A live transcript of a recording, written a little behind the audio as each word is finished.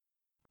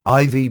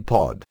Ivy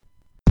Pod.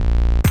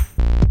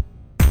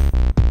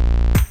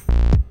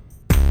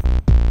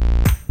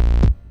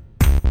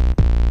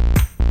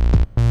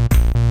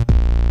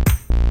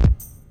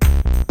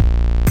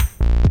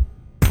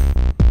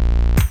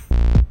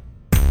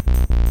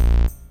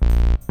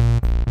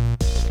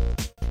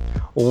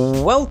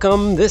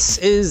 Welcome. This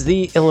is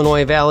the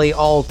Illinois Valley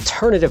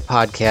Alternative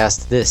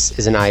Podcast. This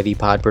is an Ivy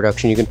Pod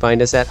production. You can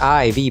find us at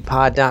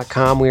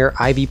ivypod.com. We are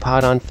Ivy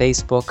Pod on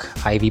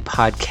Facebook, Ivy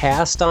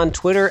Podcast on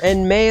Twitter,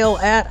 and mail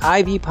at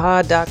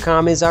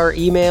ivypod.com is our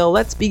email.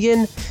 Let's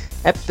begin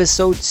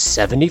episode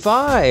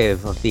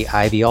 75 of the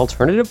Ivy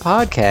Alternative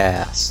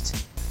Podcast.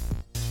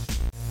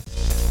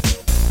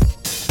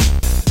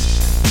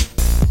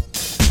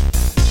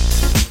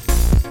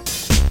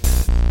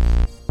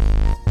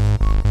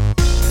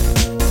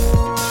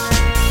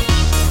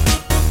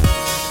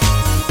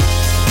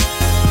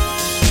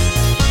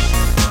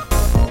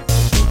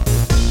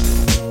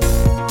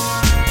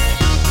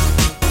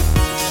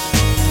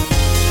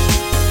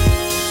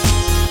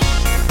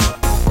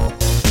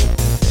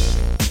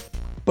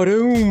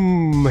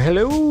 Boom!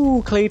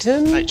 Hello,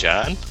 Clayton. Hi,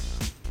 John.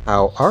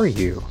 How are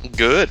you?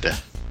 Good.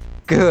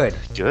 Good.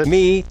 Good.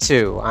 Me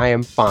too. I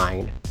am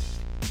fine.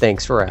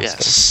 Thanks for asking.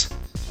 Yes.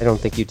 I don't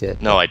think you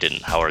did. No, I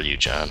didn't. How are you,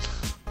 John?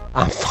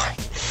 I'm fine.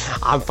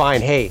 I'm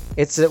fine. Hey,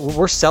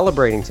 we're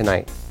celebrating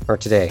tonight or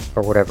today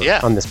or whatever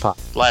on this pod.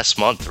 Last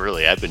month,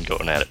 really, I've been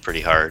going at it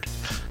pretty hard.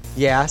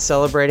 Yeah,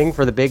 celebrating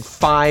for the big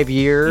 5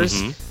 years.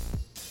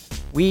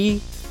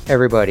 We,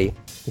 everybody,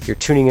 if you're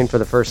tuning in for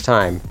the first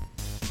time,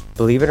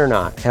 believe it or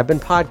not, have been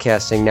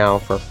podcasting now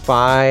for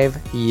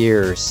 5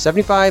 years.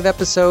 75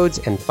 episodes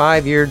and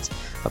 5 years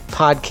of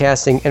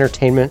podcasting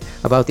entertainment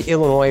about the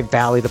Illinois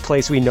Valley, the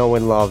place we know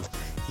and love.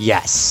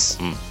 Yes.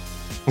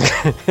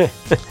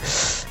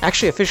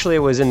 Actually, officially it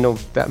was in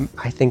November.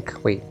 I think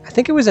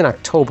it was in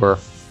October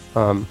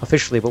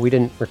officially, but we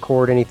didn't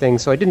record anything,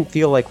 so I didn't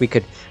feel like we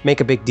could make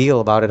a big deal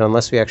about it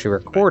unless we actually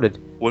recorded.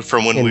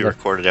 From when we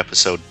recorded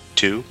episode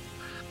 2?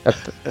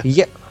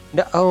 Yeah.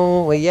 No,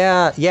 oh,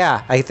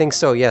 yeah, I think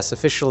so, yes.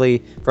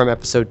 Officially from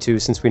episode 2,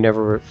 since we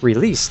never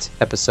released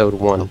episode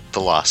 1. The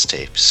Lost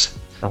Tapes.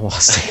 The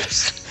Lost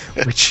Tapes.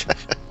 Which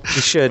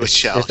we should. Which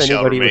shall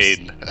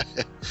remain.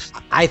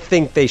 I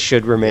think they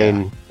should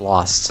remain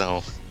lost.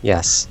 So.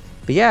 Yes.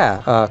 But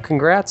yeah,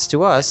 congrats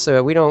to us.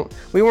 We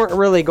weren't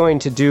really going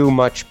to do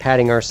much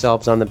patting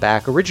ourselves on the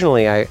back.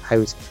 Originally, I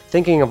was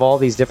thinking of all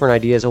these different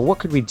ideas of what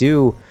could we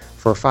do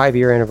for a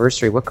 5-year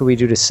anniversary? What could we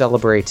do to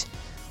celebrate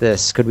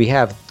this? Could we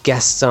have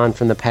guests on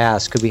from the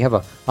past? Could we have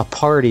a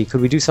party?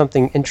 Could we do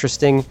something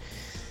interesting?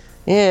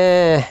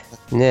 That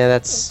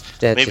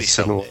maybe just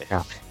someday. didn't work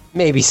out.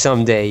 Maybe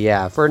someday,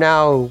 yeah. For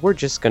now, we're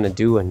just gonna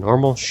do a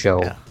normal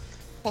show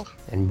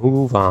and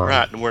move on.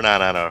 We're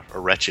not on a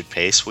wretched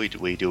pace. We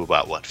do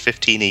about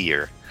 15 a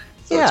year.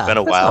 So Yeah, it's been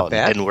a that's while, not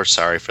bad. and we're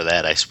sorry for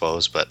that, I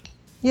suppose. But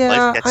Yeah,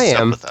 life I gets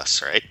up am. with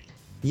us, right?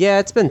 Yeah,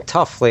 it's been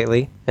tough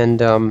lately, and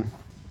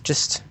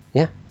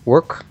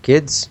work,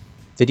 kids,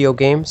 video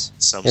games.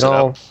 Sums it it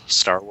all up.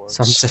 Star Wars.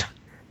 sums it.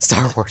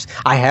 Star Wars.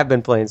 I have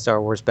been playing Star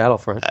Wars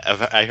Battlefront.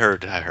 I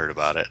heard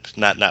about it.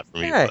 Not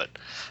from you, Yeah. but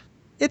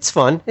It's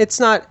fun. It's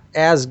not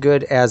as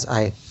good as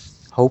I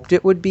hoped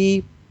it would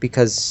be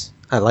because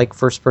I like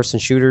first-person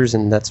shooters,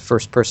 and that's a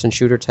first-person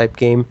shooter type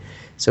game.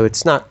 So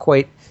it's not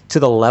quite to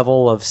the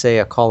level of, say,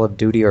 a Call of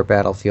Duty or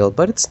Battlefield,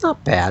 but it's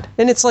not bad.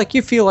 And it's like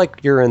you feel like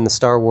you're in the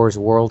Star Wars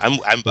world.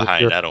 I'm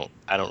behind. I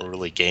don't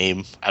really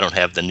game. I don't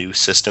have the new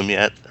system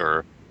yet,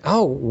 or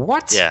Oh,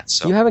 what? Yeah,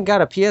 so- You haven't got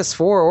a PS4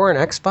 or an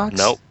Xbox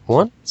Nope.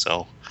 One?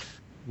 so.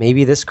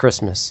 Maybe this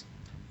Christmas.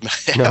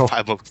 No.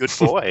 I'm a good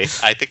boy.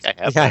 I think I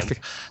have. Yeah, been.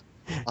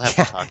 I'll have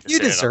to talk to you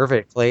Santa. deserve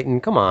it, Clayton.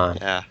 Come on.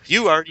 Yeah,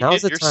 you already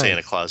Now's did the your time.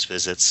 Santa Claus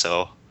visits,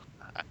 so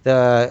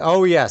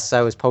Oh, yes.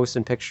 I was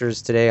posting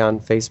pictures today on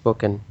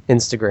Facebook and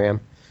Instagram.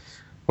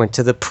 Went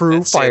to the Prue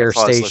that Santa fire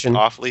Claus station.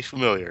 looked awfully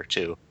familiar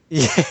too.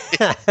 Yeah.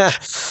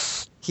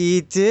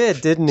 He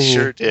did, didn't he?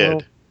 Sure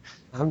did.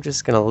 Well, I'm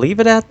just going to leave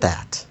it at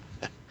that.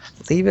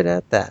 Leave it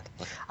at that.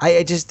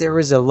 There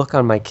was a look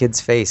on my kid's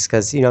face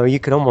because, you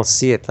could almost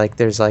see it. Like,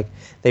 there's like,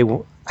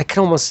 I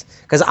can almost,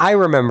 because I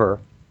remember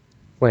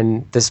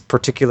when this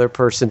particular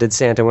person did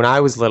Santa when I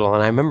was little,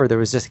 and I remember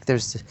there's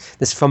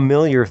this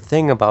familiar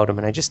thing about him,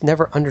 and I just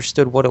never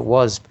understood what it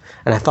was,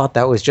 and I thought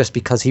that was just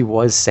because he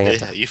was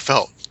Santa. Yeah, you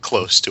felt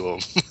close to him.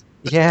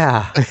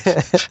 Yeah.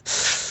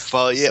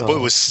 Well, yeah, So- but it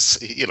was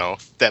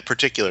that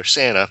particular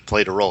Santa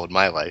played a role in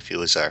my life. He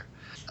was our.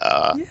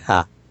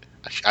 Yeah.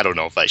 I don't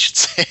know if I should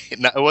say it.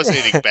 No, it wasn't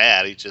anything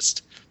bad. He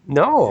just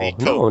No, he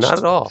no, coached. not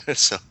at all.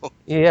 So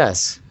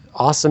Yes.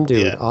 Awesome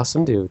dude. Yeah.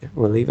 Awesome dude.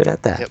 We'll leave it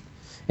at that. Yep.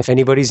 If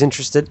anybody's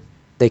interested,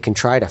 they can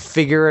try to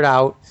figure it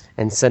out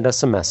and send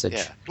us a message.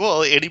 yeah.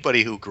 Well,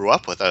 anybody who grew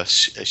up with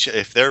us,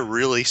 if they're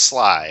really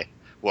sly,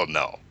 well,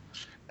 no,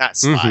 not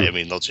sly. Mhm. I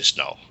mean, they'll just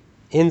know.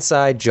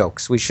 Inside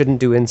jokes. We shouldn't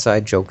do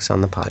inside jokes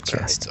on the podcast.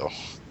 That's all right,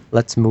 so.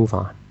 Let's move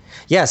on.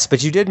 Yes,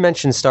 but you did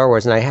mention Star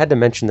Wars, and I had to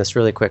mention this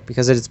really quick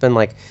because it's been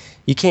like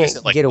you can't Is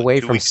it like get away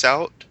 2 from. weeks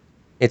out?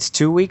 It's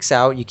 2 weeks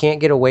out. You can't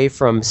get away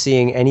from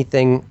seeing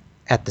anything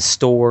at the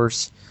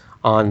stores,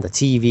 on the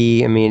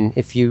TV. I mean,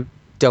 if you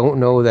don't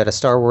know that a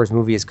Star Wars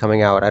movie is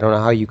coming out, I don't know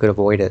how you could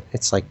avoid it.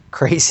 It's like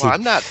crazy. Well,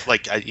 I'm not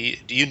like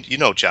you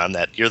know, John,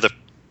 that you're the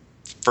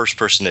first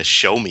person to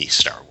show me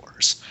Star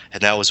Wars,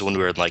 and that was when we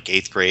were in like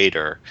 8th grade,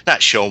 or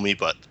not show me,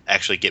 but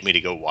actually get me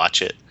to go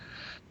watch it.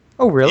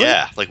 Oh, really?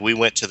 Yeah, like we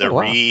went to the Oh,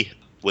 wow.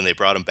 when they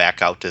brought them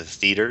back out to the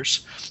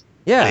theaters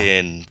Yeah.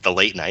 in the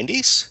late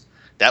 '90s.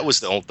 That was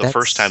the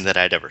first time that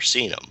I'd ever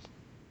seen them.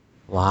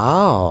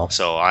 Wow.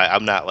 So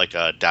I'm not like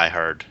a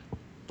diehard,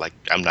 like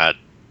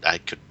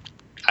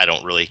I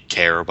don't really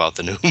care about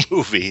the new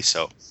movie.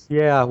 So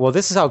Yeah, well,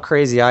 this is how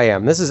crazy I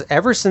am. This is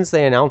ever since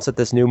they announced that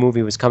this new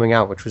movie was coming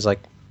out, which was like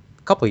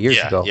a couple of years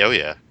yeah, ago.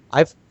 yeah.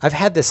 I've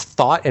had this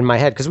thought in my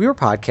head because we were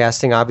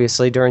podcasting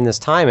obviously during this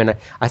time, and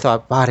I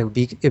thought, wow, it'd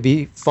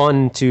be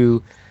fun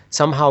to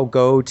somehow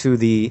go to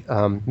the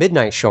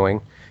midnight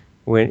showing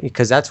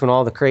because that's when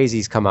all the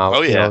crazies come out.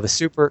 Oh, You yeah. know, the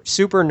super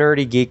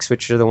nerdy geeks,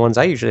 which are the ones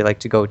I usually like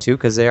to go to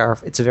because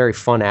it's a very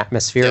fun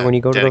atmosphere Yeah, when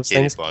you go to those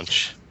dedicated things.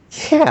 bunch.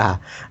 Yeah,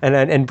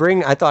 and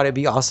bring. I thought it'd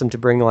be awesome to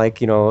bring like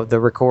the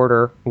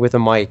recorder with a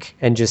mic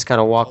and just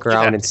kind of walk You'd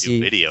have around and to do see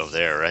video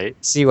there, right?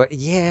 what.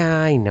 Yeah,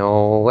 I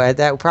know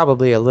that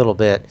probably a little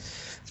bit,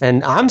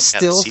 and I'm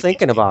still see these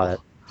thinking about it.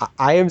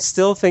 I am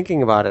still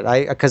thinking about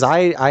it. Because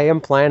I am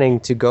planning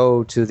to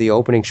go to the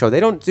opening show. They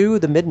don't do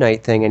the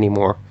midnight thing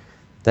anymore.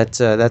 That's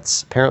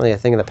apparently a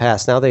thing of the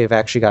past. Now they've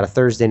actually got a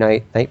Thursday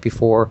night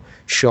before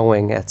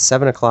showing at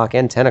 7 o'clock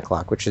and 10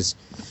 o'clock, which is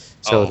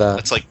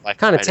it's like Black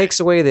kind of Friday.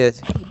 takes away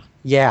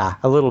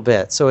a little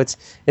bit. So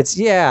it's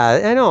yeah,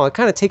 I know it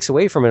kind of takes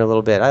away from it a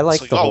little bit. I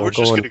like It's the whole we're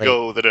just going going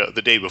to late. go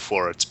the day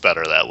before. It's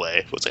better that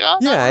way. It's like, oh,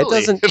 Yeah, not it really.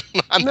 doesn't.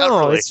 Not No,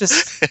 really. it's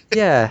just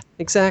yeah,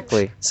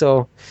 exactly.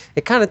 So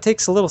it kind of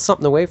takes a little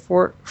something away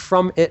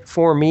from it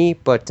for me.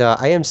 But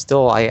I am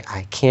still I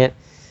can't.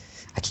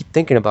 I keep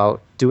thinking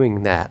about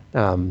doing that.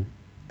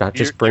 Not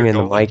just You're bringing the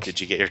going. mic. Did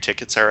you get your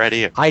tickets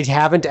already? I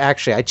haven't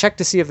actually. I checked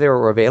to see if they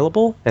were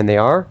available, and they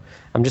are.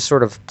 I'm just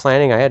sort of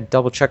planning. I had to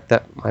double check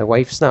that my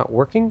wife's not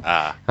working,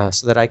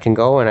 so that I can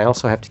go. And I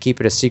also have to keep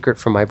it a secret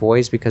from my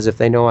boys because if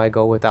they know I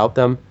go without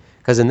them,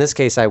 because in this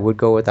case I would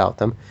go without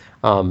them,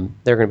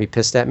 they're going to be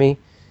pissed at me.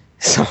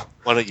 So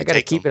Why don't you I got to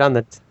take keep them? it on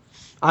the.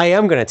 I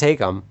am going to take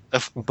them,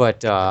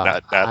 but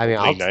Not I mean,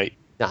 opening night.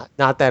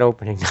 not that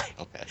opening night.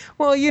 Okay.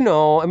 Well,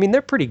 I mean,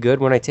 they're pretty good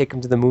when I take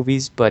them to the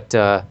movies, but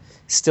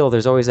still,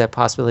 there's always that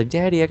possibility.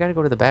 Daddy, I got to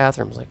go to the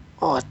bathroom. I was like,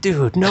 oh,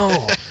 dude,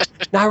 no,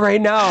 not right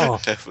now.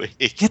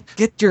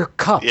 Get your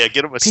cup. Yeah,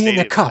 get them a Pee in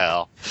the stadium cup.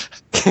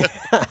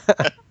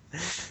 pal.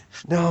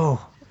 No,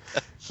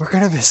 we're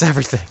gonna miss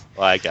everything.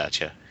 Well, I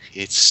gotcha.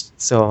 It's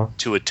So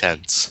too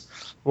intense.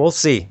 we'll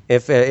see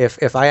if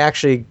I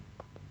actually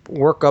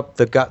work up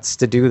the guts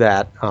to do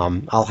that.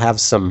 I'll have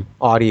some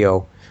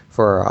audio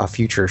for a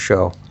future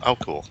show. Oh,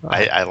 cool.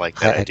 I like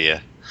that I-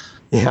 idea.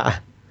 Yeah.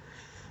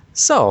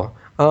 So,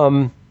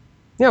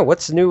 yeah,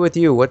 what's new with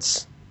you? What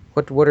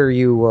are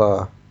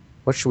you?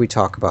 What should we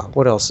talk about?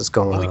 What else is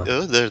going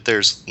on?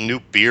 There's new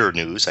beer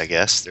news, I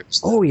guess. There's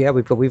Oh yeah,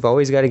 we've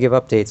always got to give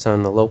updates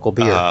on the local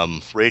beer.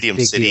 Radium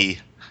Big City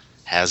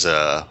has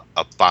a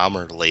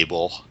bomber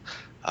label,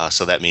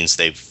 so that means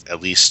they've at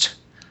least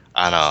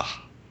on a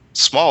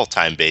small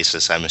time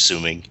basis, I'm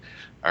assuming,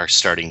 are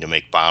starting to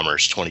make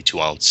bombers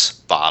 22-ounce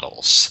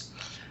bottles.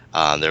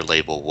 Their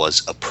label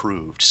was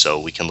approved, so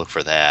we can look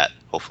for that.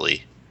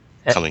 Hopefully,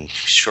 coming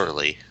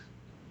shortly.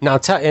 Now,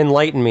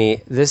 enlighten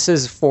me. This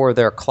is for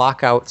their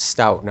clock out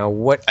stout. Now,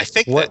 what I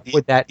think what that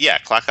would that? yeah,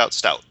 Clock Out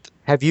Stout.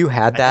 Have you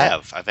had I that?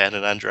 have. I've had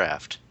it on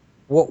draft.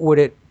 What would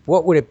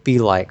it be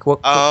like?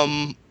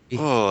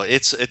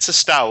 It's a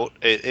stout.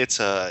 It's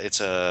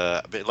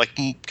a bit like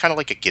kind of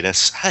like a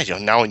Guinness. I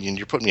don't know.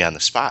 You're putting me on the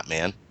spot,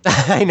 man.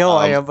 I know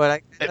I am,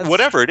 but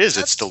Whatever it is,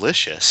 it's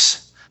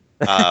delicious.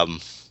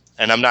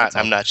 And I'm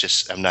not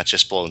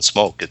just blowing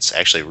smoke. It's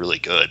actually really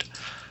good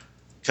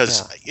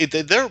because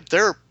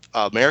their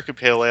American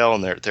Pale Ale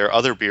and their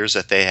other beers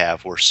that they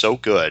have were so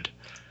good.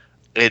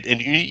 And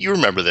you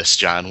remember this,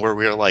 John, where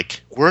we were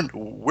like,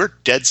 we're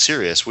dead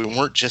serious. We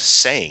weren't just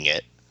saying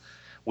it.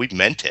 We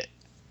meant it.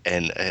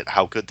 And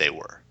how good they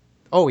were.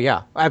 Oh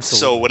yeah, absolutely.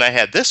 So when I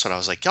had this one, I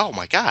was like, oh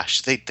my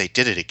gosh, they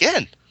did it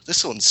again.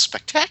 This one's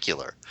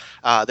spectacular.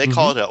 They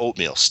call it an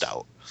oatmeal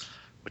stout,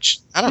 which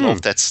I don't know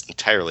if that's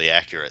entirely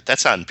accurate.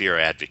 That's on Beer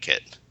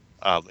Advocate.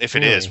 If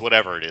it is,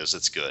 whatever it is,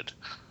 it's good.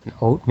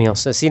 Oatmeal.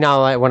 So see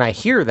now, when I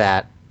hear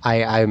that,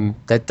 I'm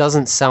that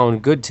doesn't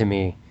sound good to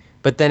me.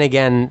 But then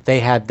again, they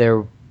had their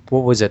what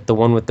was it? The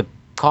one with the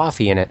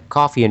coffee in it,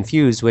 coffee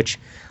infused, which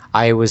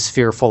I was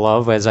fearful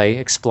of, as I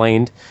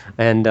explained,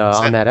 and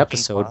on that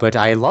episode. But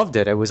I loved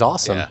it. It was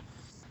awesome. Yeah.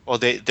 Well,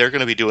 they're going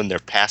to be doing their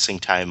Passing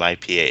Time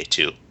IPA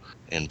too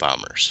in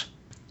Bombers,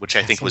 which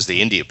I think was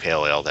the India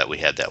Pale Ale that we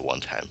had that one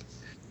time.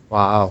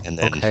 Wow. And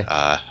then, okay.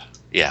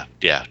 yeah,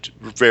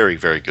 very,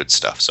 very good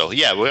stuff. So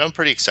yeah, I'm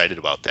pretty excited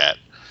about that,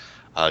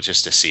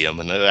 just to see them.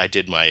 And I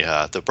did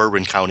my the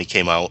Bourbon County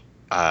came out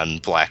on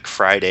Black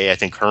Friday. I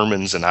think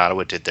Herman's in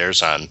Ottawa did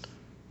theirs on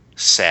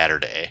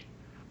Saturday.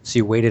 So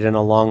you waited in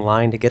a long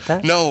line to get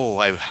that? No,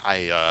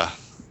 I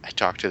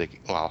talked to the,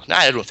 well,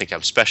 I don't think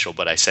I'm special,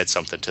 but I said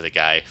something to the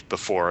guy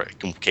before it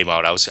came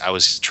out. I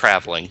was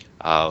traveling,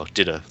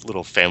 did a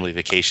little family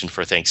vacation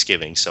for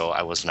Thanksgiving, so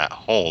I was not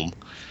home.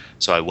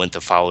 So I went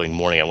the following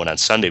morning. I went on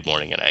Sunday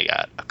morning, and I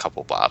got a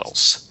couple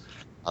bottles.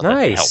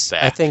 Nice.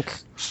 I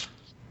think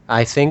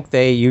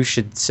you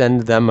should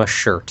send them a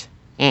shirt.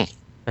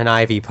 An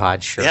Ivy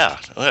Pod shirt. Yeah.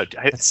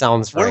 That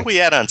sounds right. Where are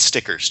we at on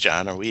stickers,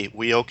 John? Are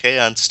we okay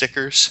on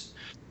stickers?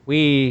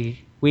 We're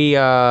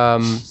a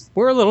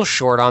little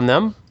short on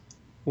them.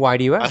 Why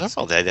do you ask? I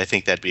don't know. I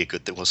think that'd be a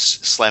good thing. We'll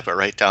slap it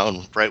right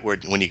down right where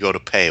when you go to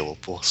pay. We'll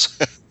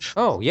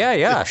Oh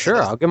yeah,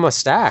 sure. I'll give them a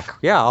stack.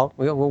 Yeah,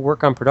 we'll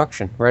work on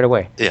production right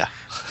away. Yeah.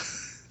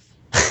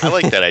 I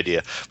like that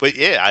idea. But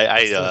yeah,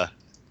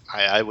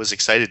 I was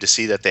excited to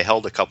see that they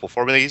held a couple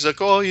for me. He's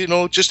like,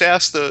 oh, just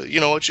ask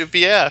if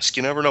you ask,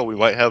 you never know, we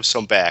might have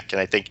some back.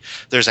 And I think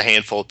there's a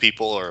handful of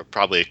people, or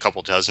probably a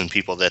couple dozen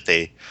people, that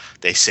they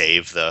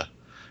save the,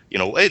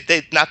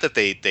 not that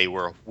they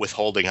were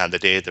withholding on the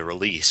day of the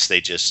release.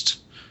 They just,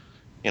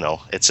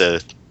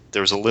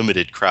 there was a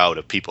limited crowd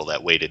of people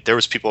that waited. There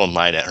was people in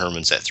line at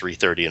Herman's at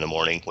 3:30 in the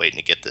morning waiting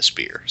to get this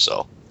beer.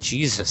 So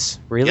Jesus,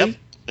 really? Yep.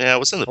 Yeah, it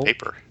was in the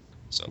paper.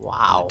 So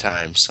wow.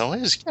 Time. So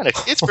it's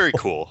very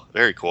cool.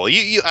 Very cool.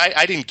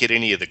 I didn't get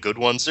any of the good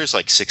ones. There's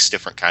like 6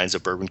 different kinds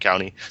of Bourbon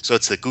County. So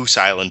it's the Goose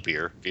Island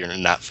beer. If you're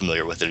not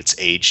familiar with it, it's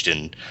aged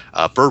in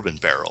bourbon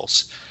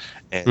barrels.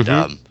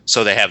 And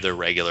so they have their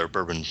regular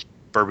Bourbon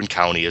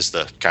County is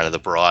the kind of the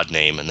broad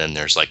name, and then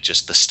there's like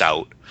just the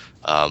stout.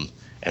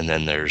 And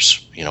then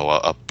there's,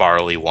 a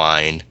barley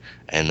wine,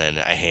 and then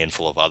a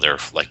handful of other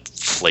like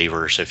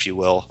flavors, if you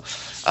will.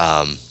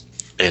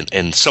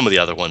 And some of the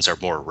other ones are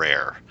more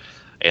rare.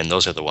 And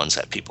those are the ones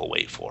that people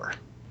wait for.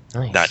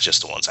 Nice. Not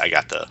just the ones. I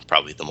got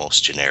probably the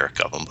most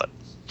generic of them, but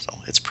so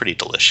it's pretty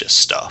delicious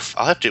stuff.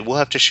 We'll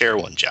have to share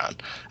one, John.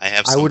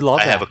 I would love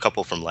that. I have a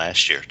couple from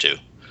last year too.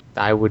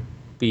 I would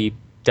be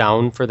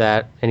down for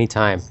that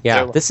anytime.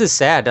 Yeah, this is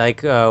sad.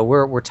 Like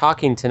we're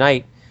talking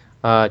tonight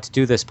to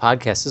do this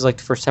podcast. This is like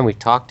the first time we've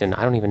talked, and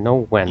I don't even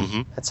know when.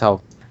 Mm-hmm. That's how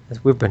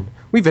we've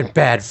been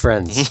bad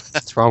friends.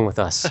 What's wrong with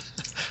us?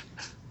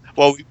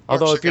 Well,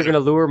 although if you're going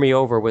to lure me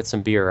over with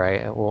some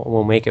beer,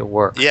 we'll make it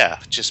work. Yeah,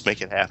 just make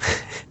it happen.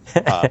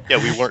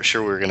 We weren't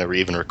sure we were going to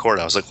even record.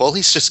 I was like, well, at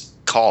least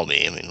just call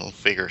me. I mean, we'll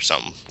figure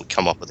something. We'll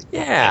come up with a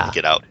and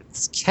get out.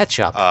 It's catch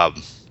up.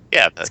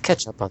 Let's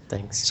catch up on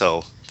things.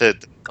 So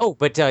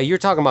but you're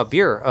talking about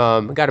beer.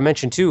 Got to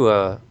mention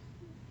too,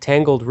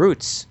 Tangled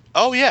Roots.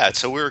 Oh yeah,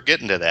 so we were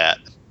getting to that.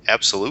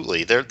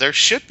 Absolutely, there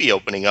should be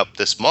opening up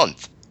this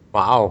month.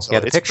 Wow, so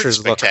the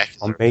pictures look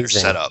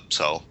amazing. Set up,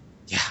 so.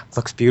 Yeah, it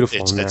looks beautiful.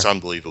 It's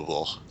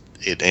unbelievable.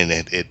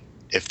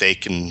 If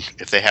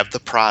they have the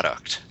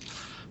product,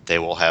 they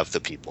will have the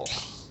people.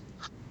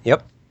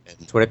 Yep,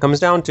 that's what it comes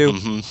down to.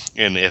 Mm-hmm.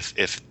 And if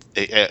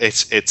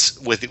it's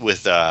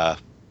with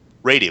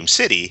Radium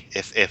City,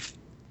 if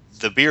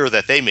the beer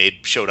that they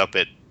made showed up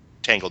at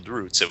Tangled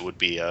Roots, it would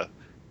be a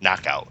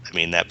knockout. I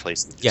mean, that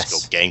place would just go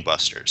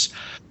gangbusters.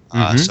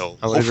 So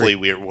hopefully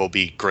we'll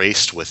be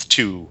graced with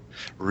 2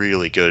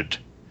 really good.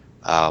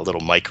 Little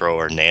micro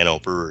or nano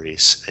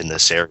breweries in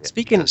this area.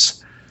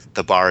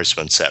 The bar has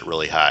been set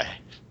really high.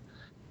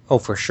 Oh,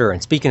 for sure.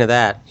 And speaking of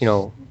that,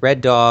 Red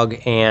Dog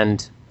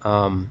and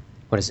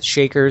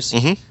Shakers.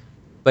 Mm-hmm.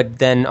 But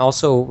then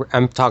also,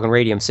 I'm talking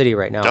Radium City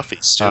right now.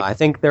 Duffy's too. I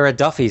think they're at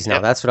Duffy's now.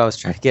 Yep. That's what I was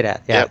trying to get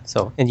at. Yeah. Yep.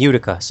 So in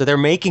Utica. So they're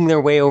making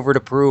their way over to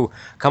Peru.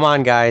 Come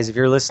on, guys, if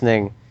you're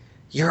listening,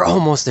 you're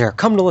almost there.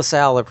 Come to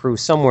LaSalle or Peru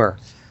somewhere.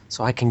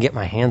 So I can get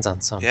my hands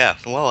on some. Yeah,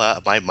 well,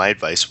 my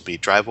advice would be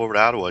drive over to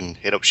Ottawa and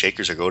hit up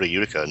Shakers or go to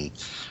Utica and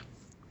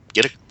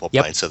get a couple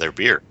pints of their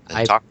beer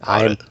and talk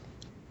about it.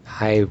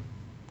 I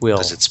will.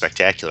 Because it's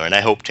spectacular. And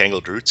I hope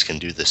Tangled Roots can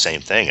do the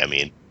same thing. I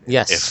mean,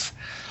 yes. If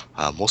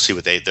we'll see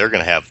what they're going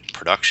to have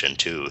production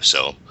too.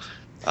 So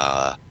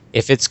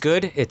if it's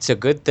good, it's a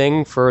good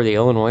thing for the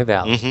Illinois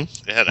Valley.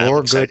 Mm-hmm. Yeah,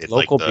 more good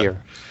local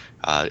beer.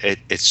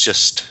 It's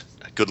just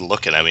good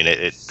looking. I mean,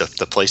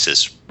 the place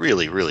is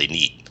really, really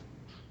neat.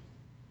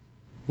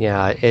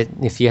 Yeah,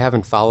 if you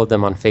haven't followed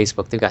them on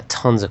Facebook, they've got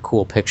tons of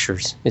cool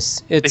pictures.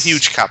 It's the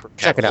huge copper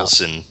kettles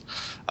and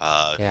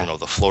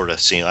the Florida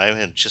scene. I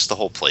mean, just the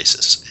whole place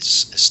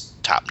is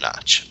top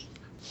notch.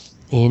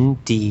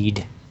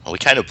 Indeed. Well, we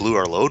kind of blew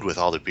our load with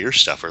all the beer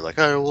stuff. We're like,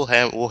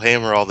 we'll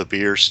hammer all the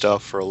beer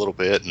stuff for a little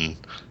bit, and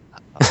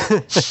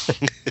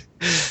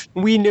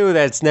we knew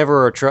that's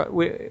never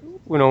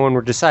when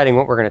we're deciding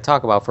what we're going to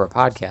talk about for a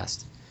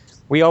podcast.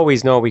 We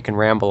always know we can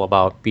ramble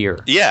about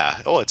beer.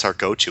 Yeah. Oh, it's our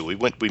go-to. We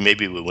went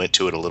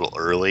to it a little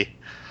early.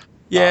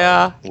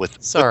 Yeah.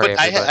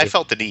 I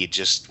felt the need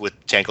just with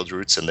Tangled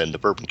Roots and then the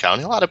Bourbon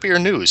County. A lot of beer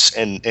news,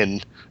 and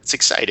it's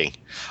exciting.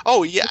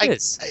 Oh yeah,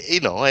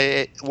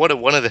 one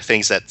of the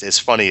things that is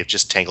funny of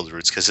just Tangled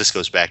Roots, because this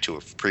goes back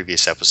to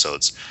previous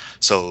episodes.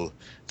 So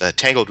the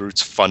Tangled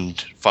Roots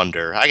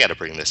funder. I got to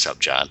bring this up,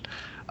 John.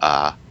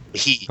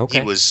 He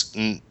was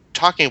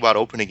talking about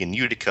opening in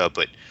Utica,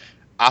 but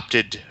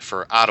opted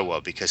for Ottawa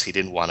because he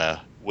didn't want to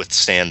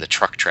withstand the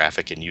truck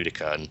traffic in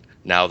Utica. And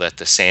now that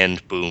the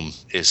sand boom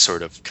is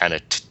sort of kind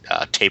of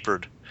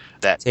tapered,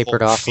 that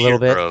Tapered whole off a little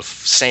fear bit. of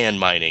sand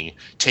mining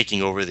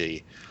taking over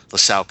the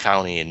LaSalle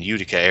County and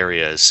Utica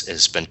areas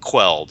has been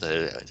quelled.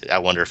 I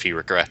wonder if he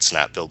regrets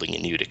not building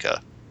in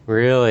Utica.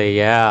 Really?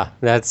 Yeah.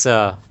 That's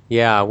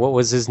yeah. What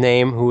was his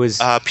name? Who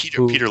was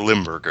Peter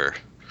Limburger.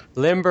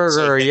 Limburger?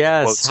 So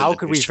Yes. How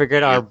could we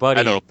forget our buddy?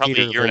 I don't know, probably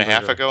Peter a year and a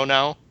half Limburger? ago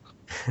now.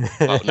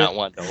 About not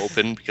wanting to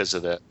open because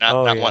of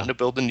not wanting to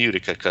build in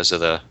Utica because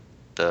of the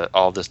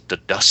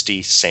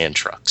dusty sand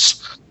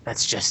trucks.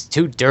 That's just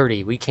too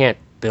dirty. We can't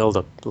build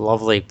a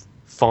lovely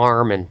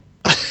farm and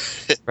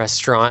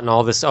restaurant and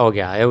all this. Oh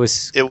yeah,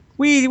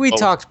 we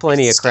talked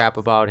plenty of crap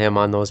about him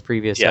on those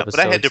previous episodes.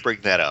 But I had to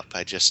bring that up. I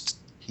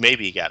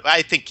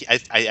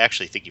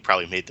actually think he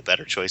probably made the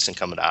better choice in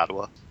coming to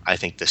Ottawa. I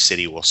think the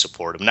city will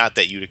support him. Not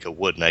that Utica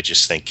wouldn't. I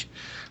just think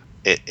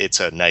it's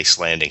a nice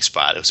landing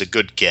spot. It was a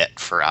good get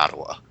for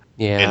Ottawa.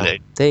 Yeah,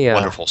 in a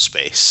wonderful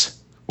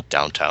space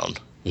downtown.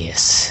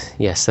 Yes,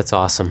 that's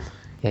awesome.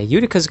 Yeah,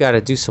 Utica's got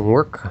to do some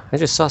work. I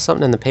just saw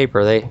something in the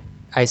paper.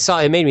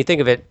 It made me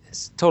think of it.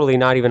 It's totally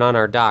not even on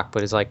our dock,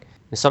 but it's like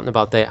there's something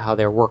about how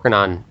they're working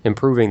on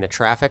improving the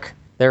traffic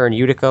there in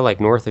Utica, like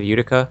north of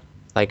Utica,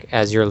 like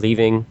as you're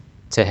leaving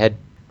to head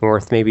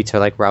north, maybe to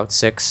like Route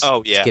 6.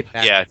 Oh yeah, to get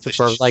back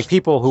for like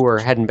people who are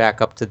heading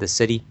back up to the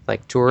city,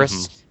 like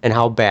tourists, and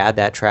how bad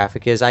that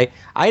traffic is. I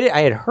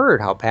had heard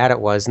how bad it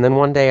was, and then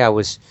one day I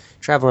was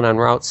traveling on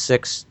Route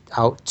 6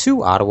 out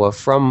to Ottawa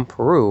from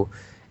Peru,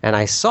 and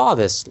I saw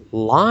this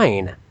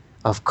line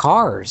of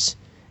cars,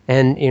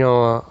 and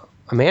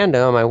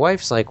Amanda, my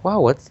wife's like,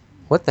 "Wow,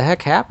 what the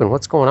heck happened?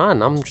 What's going on?"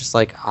 And I'm just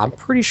like, "I'm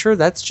pretty sure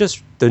that's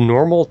just the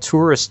normal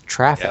tourist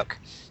traffic.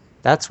 Yep.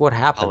 That's what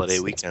happens. Holiday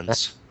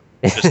weekends,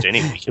 just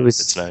any weekend.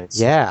 It's nice.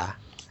 Yeah,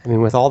 I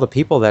mean, with all the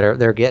people that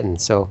they're getting,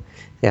 so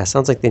yeah,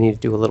 sounds like they need to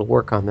do a little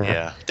work on that.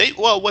 Yeah,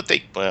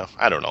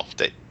 I don't know.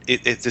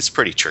 It's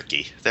pretty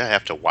tricky. They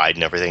have to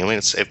widen everything. I mean,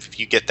 if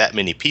you get that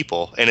many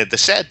people, and the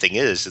sad thing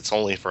is, it's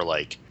only for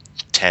like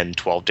 10,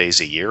 12 days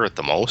a year at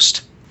the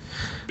most.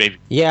 Maybe.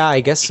 Yeah,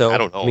 I guess so. I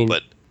don't know,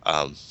 but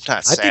not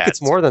sad. I think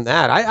it's more than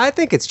that. I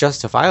think it's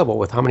justifiable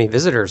with how many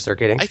visitors they're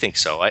getting. I think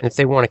so. And if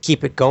they want to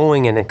keep it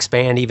going and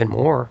expand even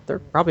more, they're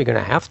probably going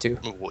to have to.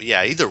 Well,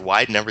 yeah, either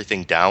widen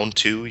everything down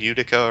to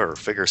Utica or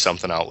figure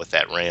something out with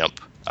that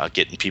ramp,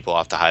 getting people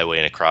off the highway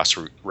and across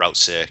Route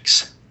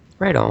 6.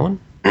 Right on.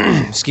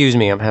 Excuse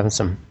me, I'm having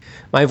some...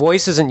 My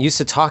voice isn't used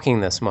to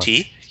talking this much.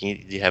 Tea?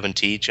 You having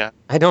tea, John?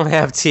 I don't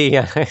have tea.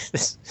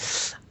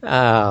 Just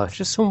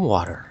some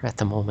water at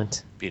the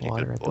moment. Being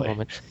water a good boy. At the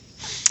moment.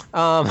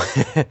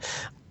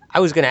 I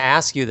was going to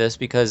ask you this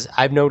because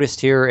I've noticed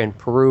here in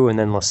Peru and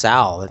then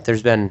LaSalle that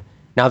there's been,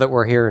 now that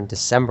we're here in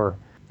December,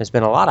 there's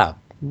been a lot of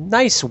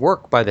nice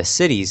work by the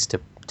cities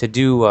to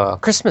do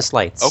Christmas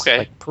lights. Okay.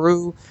 Like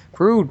Peru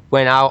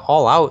went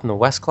all out in the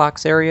West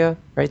Clocks area,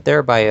 right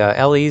there by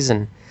Ellie's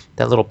and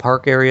that little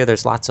park area.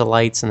 There's lots of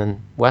lights, and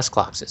then West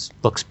Clocks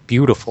looks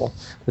beautiful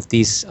with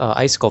these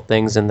icicle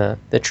things and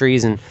the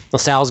trees. And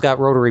LaSalle's got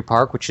Rotary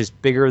Park, which is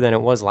bigger than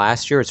it was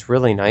last year. It's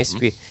really nice.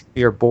 If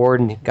you're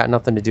bored and got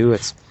nothing to do,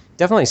 it's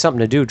definitely something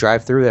to do.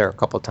 Drive through there a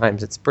couple of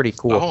times. It's pretty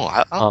cool.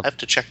 Oh, I'll have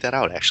to check that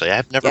out, actually.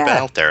 I've never been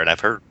out there, and I've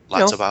heard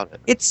lots about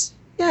it.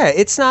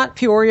 It's not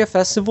Peoria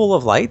Festival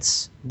of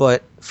Lights,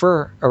 but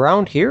for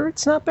around here,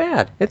 it's not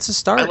bad. It's a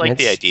start. I like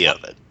the idea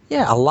of it.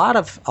 Yeah, a lot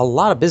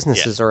of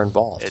businesses are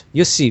involved.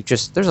 You see,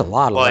 there's a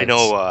lot of lights. I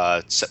know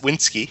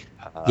Setwinski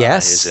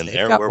is in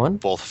there. We're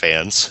both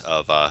fans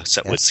of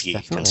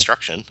Setwinski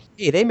Construction.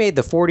 Hey, they made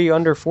the 40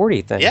 under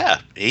 40 thing. Yeah,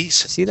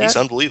 he's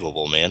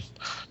unbelievable, man.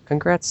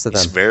 Congrats to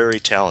them. He's very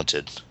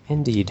talented.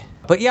 Indeed.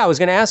 But yeah, I was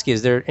going to ask you,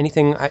 is there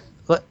anything...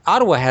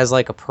 Ottawa has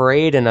like a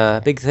parade and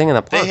a big thing in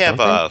the park. They have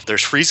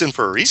there's Friesen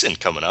for a Reason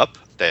coming up.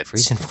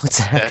 Friesen? What's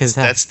that?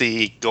 That's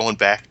the going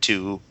back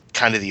to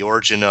kind of the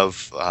origin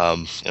of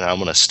I'm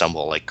going to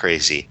stumble like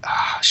crazy.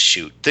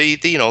 Shoot.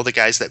 The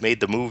guys that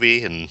made the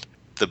movie and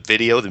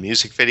the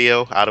music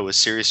video, Ottawa's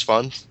Serious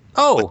Fun.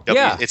 Oh,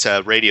 yeah. It's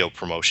a radio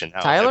promotion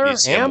now. Tyler,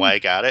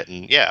 WCMY got it,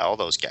 and yeah, all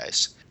those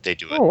guys. They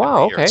do it. Oh,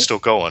 wow, okay. It's still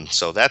going.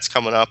 So that's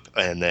coming up,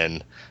 and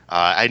then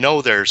I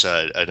know there's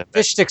an event.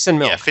 Fish Sticks and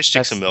Milk. Yeah, Fish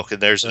Sticks and Milk,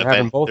 and there's an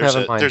event.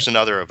 There's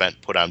another event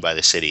put on by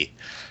the city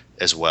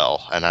as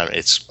well, and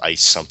it's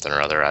ice something or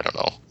other. I don't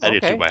know. I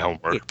didn't do my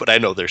homework, but I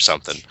know there's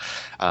something,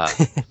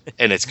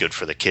 and it's good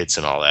for the kids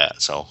and all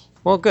that. So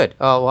well, good.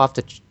 We'll have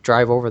to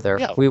drive over there.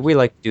 Yeah. We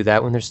like to do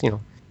that when there's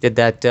did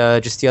that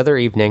just the other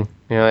evening.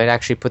 It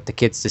actually put the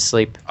kids to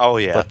sleep. Oh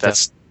yeah,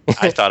 but,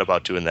 I thought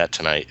about doing that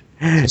tonight.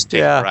 Just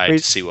take a ride to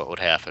see what would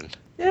happen.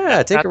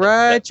 Yeah, take a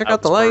ride, check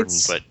out the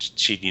lights. But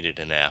she needed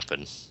a nap,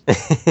 and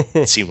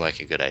it seemed like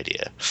a good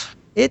idea.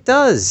 It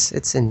does.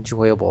 It's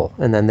enjoyable.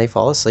 And then they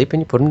fall asleep,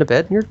 and you put them to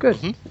bed, and you're good.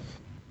 Mm-hmm.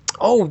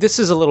 Oh, this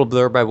is a little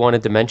blurb I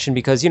wanted to mention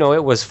because,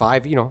 it was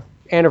 5,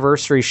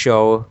 anniversary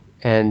show,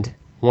 and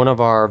one of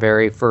our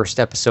very first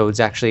episodes,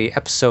 actually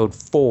episode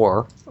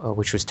 4,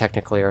 which was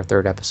technically our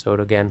third episode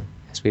again,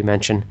 as we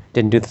mentioned.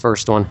 Didn't do the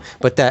first one.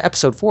 But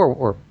episode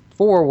 4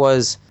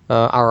 was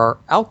our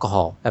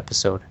alcohol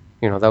episode.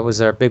 That was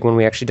our big one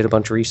we actually did a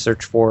bunch of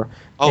research for.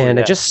 I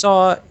just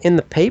saw in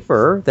the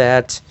paper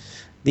that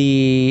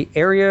the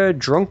area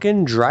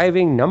drunken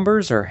driving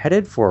numbers are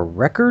headed for a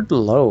record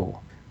low.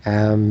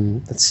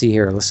 Let's see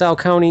here. LaSalle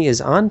County is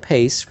on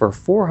pace for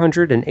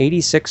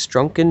 486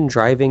 drunken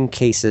driving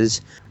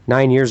cases.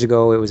 9 years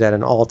ago, it was at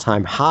an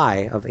all-time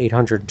high of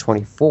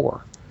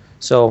 824.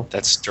 So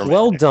that's dramatic.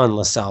 Well done,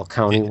 LaSalle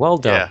County. Well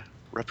done. Yeah,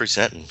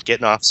 representing,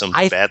 getting off some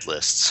bad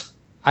lists.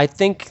 I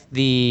think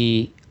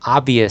the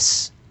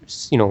obvious,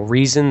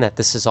 reason that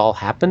this has all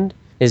happened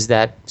is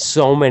that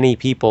so many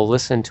people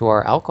listen to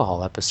our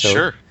alcohol episode.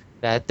 Sure.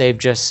 That they've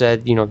just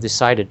said,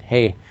 decided,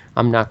 hey,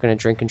 I'm not going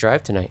to drink and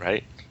drive tonight.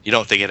 Right. You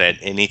don't think it had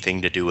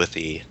anything to do with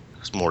the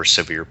more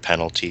severe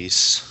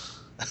penalties?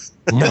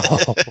 No.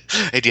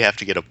 Do you have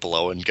to get a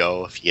blow and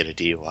go if you get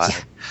a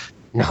DUI?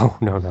 No.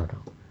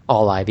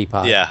 All Ivy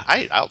Pod. Yeah,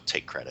 I'll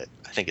take credit.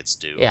 I think it's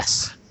due.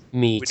 Yes,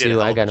 me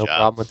too. I got no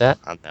problem with that.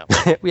 On that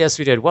one. Yes,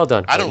 we did. Well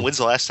done. I don't know, when's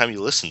the last time you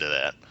listened to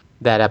that?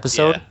 That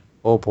episode? Yeah.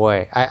 Oh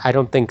boy, I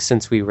don't think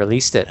since we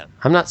released it. Yeah.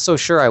 I'm not so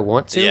sure I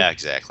want to. Yeah,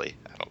 exactly.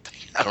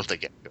 I don't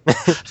think it.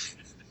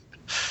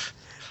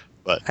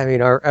 But I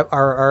mean,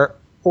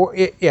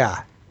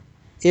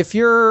 if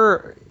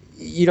you're,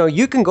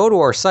 you can go to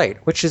our site,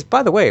 which is,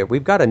 by the way,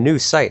 we've got a new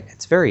site.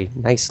 It's very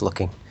nice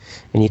looking.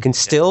 And you can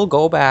still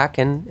go back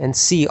and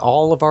see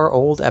all of our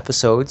old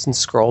episodes and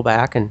scroll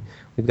back, and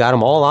we've got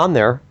them all on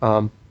there.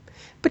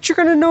 But you're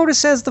going to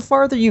notice as the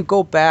farther you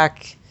go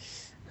back,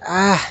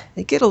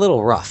 they get a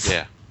little rough.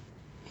 Yeah.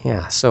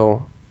 Yeah,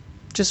 so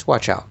just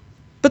watch out.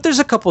 But there's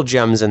a couple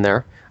gems in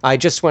there. I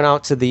just went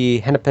out to the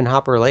Hennepin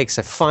Hopper Lakes.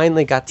 I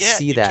finally got to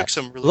see that took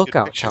some really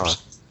lookout good tower.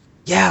 pictures.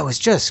 Yeah, it was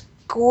just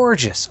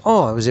gorgeous.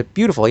 Oh, it was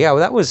beautiful. Yeah,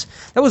 that was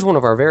one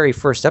of our very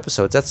first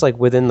episodes. That's like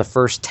within the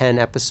first 10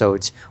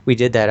 episodes we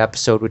did that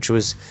episode, which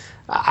was,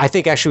 I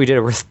think actually we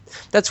did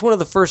that's one of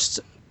the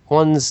first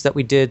ones that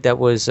we did that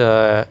was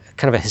kind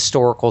of a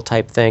historical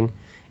type thing.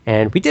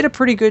 And we did a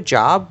pretty good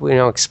job,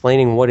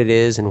 explaining what it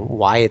is and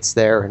why it's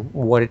there and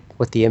what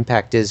the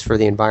impact is for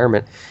the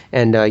environment.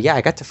 And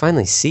I got to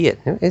finally see it.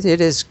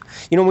 It is,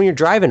 when you're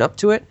driving up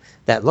to it,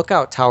 that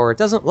lookout tower, it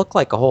doesn't look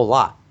like a whole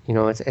lot.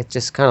 It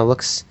just kind of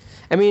looks.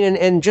 I mean,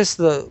 and just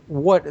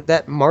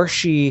that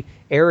marshy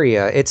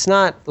area. It's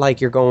not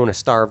like you're going to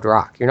Starved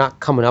Rock. You're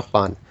not coming up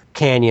on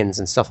canyons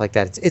and stuff like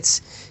that.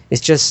 It's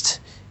just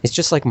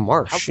like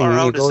marsh. How far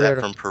out is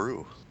that from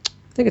Peru?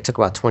 I think it took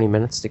about 20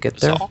 minutes to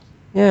get there.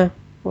 Yeah.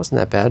 It wasn't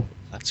that bad.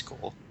 That's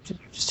cool.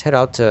 Just head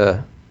out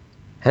to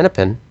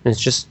Hennepin, and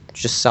it's just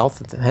south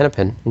of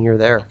Hennepin, and you're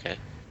there. Okay.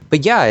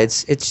 But yeah,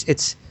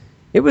 it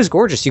was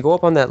gorgeous. You go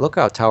up on that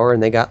lookout tower,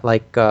 and they got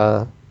like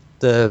the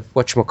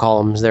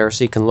whatchamacallums there,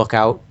 so you can look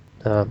out.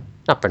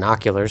 Not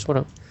binoculars,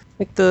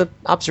 like the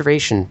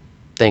observation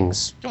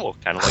things. Well,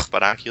 kind of like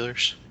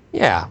binoculars.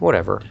 Yeah,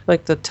 whatever.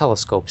 Like the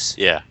telescopes.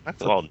 Yeah.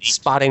 Well,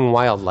 spotting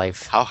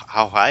wildlife. How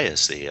high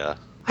is the?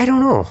 I don't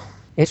know.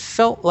 It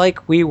felt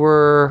like we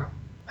were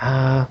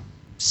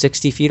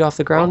 60 feet off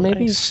the ground,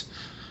 maybe. Nice.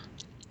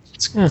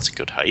 That's a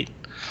good height.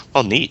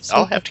 Well, neat.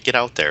 I'll have to get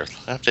out there.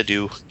 I'll have to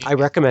do. I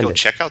recommend it.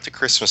 Check out the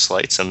Christmas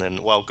lights, and then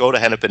go to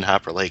Hennepin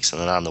Hopper Lakes,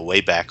 and then on the way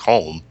back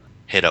home,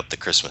 hit up the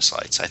Christmas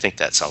lights. I think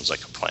that sounds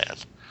like a plan.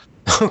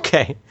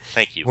 Okay.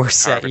 Thank you. We're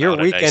set. Your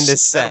weekend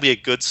is set. That'll be a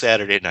good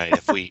Saturday night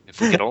if we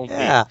could only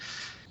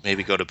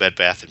maybe go to Bed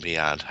Bath &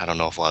 Beyond. I don't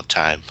know if we'll have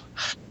time.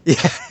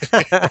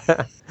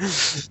 Yeah.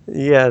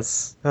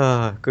 Yes.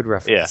 Good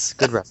reference. Yeah.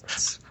 Good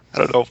reference. I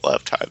don't know if we'll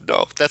have time.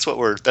 No, that's what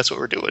we're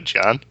doing,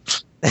 John.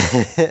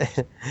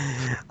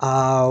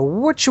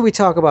 What should we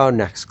talk about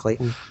next,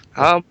 Clayton?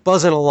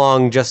 Buzzing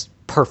along just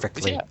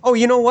perfectly. Yeah. Oh,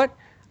 you know what?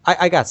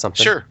 I got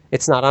something. Sure.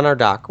 It's not on our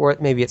doc, or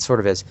maybe it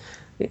sort of is.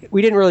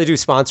 We didn't really do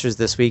sponsors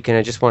this week, and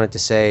I just wanted to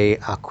say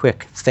a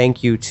quick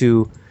thank you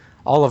to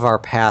all of our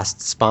past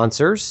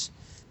sponsors.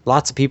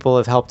 Lots of people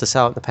have helped us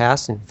out in the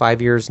past, and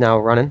 5 years now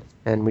running,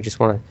 and we just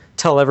want to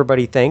tell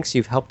everybody thanks.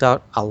 You've helped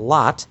out a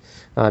lot.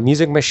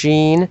 Music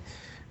Machine,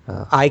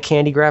 Eye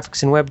Candy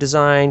Graphics and Web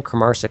Design,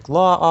 Kramarsic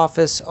Law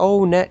Office,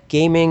 O-Net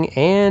Gaming,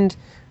 and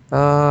who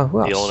else?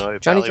 The Illinois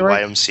Valley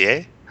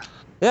YMCA?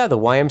 Yeah, the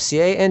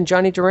YMCA and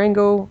Johnny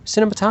Durango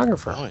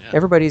cinematographer. Oh, yeah.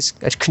 Everybody's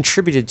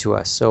contributed to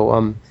us,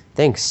 so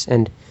thanks.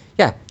 And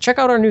yeah, check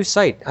out our new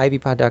site,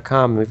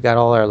 ivypod.com. We've got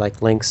all our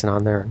links and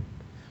on there, and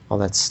all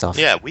that stuff.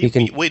 Yeah,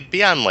 we'd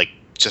be on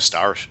just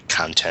our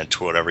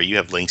content or whatever. You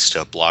have links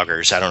to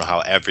bloggers. I don't know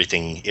how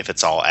if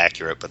it's all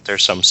accurate, but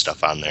there's some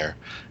stuff on there.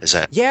 Is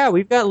that? Yeah,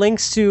 we've got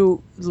links to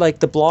the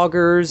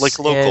bloggers,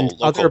 and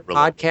other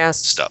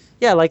podcast stuff.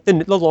 Yeah, like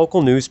the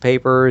local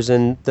newspapers,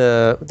 and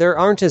there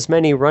aren't as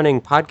many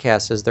running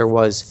podcasts as there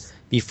was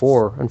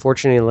before.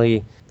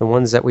 Unfortunately, the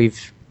ones that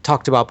we've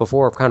talked about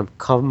before have kind of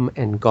come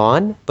and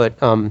gone, but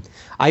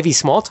Ivy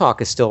Small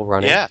Talk is still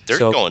running. Yeah, they're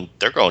going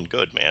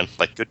good, man.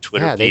 Like good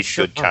Twitter page,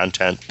 good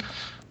content.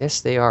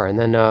 Yes, they are. And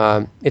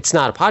then it's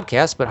not a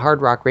podcast, but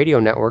Hard Rock Radio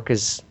Network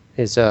is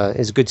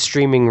good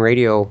streaming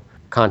radio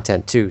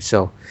content too.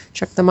 So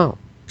check them out.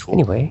 Cool.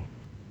 Anyway,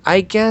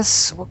 I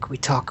guess what can we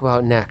talk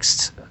about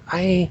next?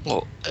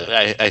 Well,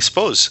 I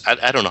suppose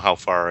I don't know how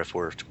far if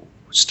we're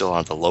still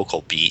on the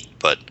local beat,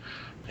 but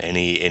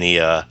any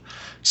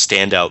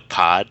standout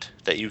pod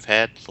that you've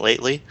had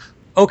lately?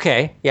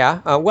 Okay,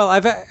 yeah. Well,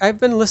 I've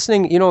been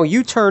listening.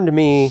 You turned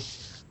me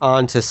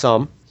on to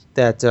some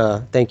that.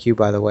 Thank you,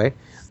 by the way.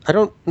 I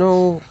don't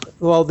know.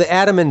 Well, the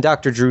Adam and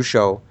Dr. Drew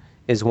show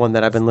is one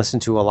that I've been listening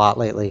to a lot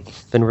lately.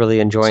 Been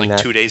really enjoying It's like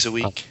that. 2 days a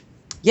week.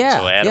 Yeah,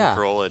 So Adam yeah.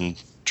 Grohl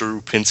and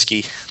Drew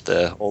Pinsky,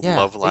 the old Yeah,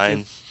 Love they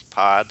Line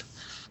pod.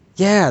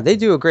 Yeah, they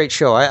do a great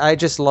show. I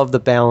just love the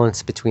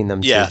balance between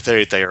them. Yeah,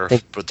 two.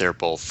 but they're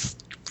both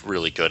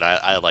really good.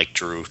 I like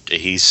Drew.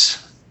 He's,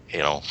 I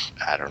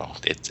don't know.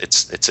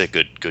 It's a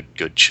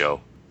good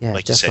show. Yeah,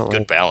 like you said, definitely.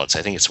 good balance.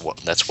 I think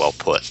that's well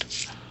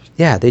put.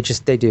 Yeah, they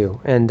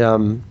do.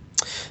 And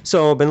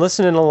so I've been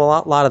listening to a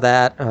lot of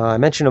that. I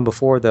mentioned them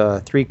before,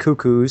 the Three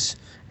Cuckoos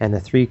and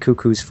the Three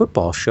Cuckoos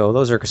football show.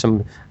 Those are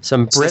some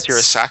Brits. Since you're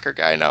a soccer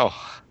guy now.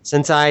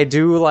 Since I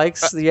do like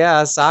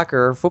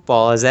soccer,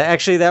 football.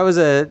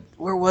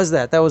 Where was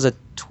that? That was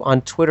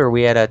on Twitter.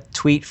 We had a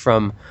tweet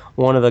from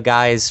one of the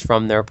guys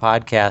from their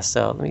podcast.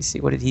 So let me see.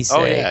 What did he say?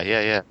 Oh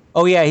yeah.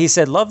 Oh yeah, he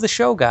said, "Love the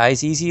show,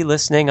 guys. Easy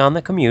listening on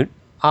the commute.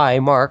 I,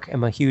 Mark,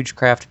 am a huge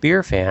craft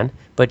beer fan,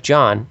 but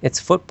John, it's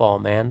football,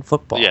 man.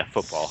 Football." Yeah,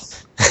 football.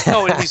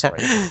 Oh, and he's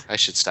right. I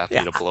should stop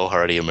being a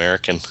blowhardy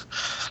American.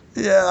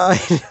 Yeah,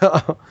 I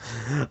know.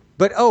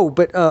 But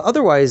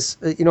otherwise,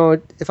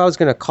 if I was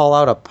going to call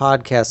out a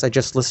podcast I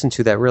just listened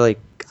to that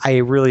I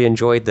really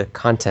enjoyed the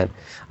content,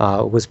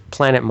 was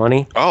Planet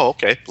Money. Oh,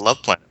 okay.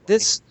 Love Planet Money.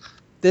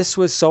 This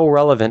was so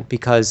relevant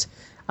because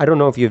I don't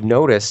know if you've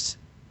noticed,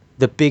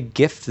 the big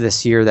gift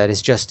this year that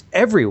is just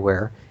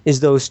everywhere is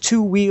those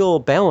 2-wheel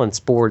balance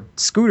board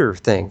scooter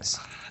things.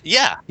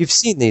 Yeah. You've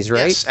seen these,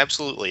 right? Yes,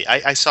 absolutely.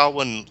 I saw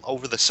one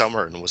over the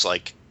summer and was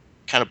like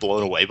kind of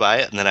blown away by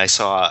it. And then I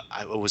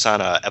was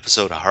on an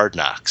episode of Hard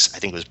Knocks. I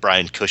think it was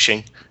Brian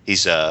Cushing.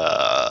 He's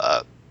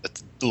a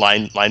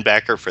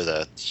linebacker for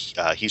the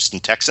Houston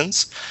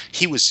Texans.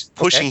 He was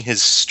pushing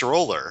his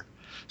stroller.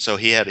 So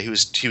he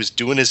was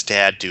doing his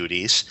dad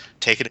duties,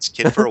 taking his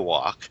kid for a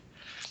walk,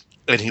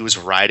 and he was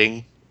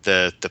riding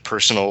the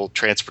personal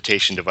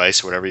transportation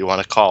device, whatever you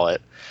want to call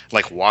it,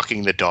 like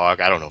walking the dog.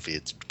 I don't know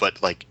if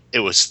but like it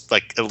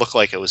looked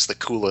like it was the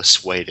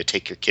coolest way to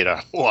take your kid on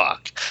a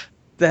walk.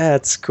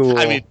 That's cool.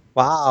 I mean,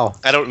 wow.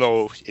 I don't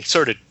know. It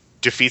sort of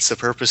defeats the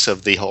purpose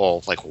of the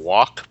whole like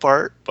walk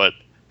part, but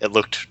it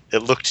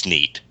looked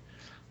neat.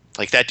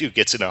 Like that dude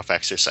gets enough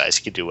exercise;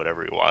 he can do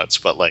whatever he wants.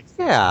 But like,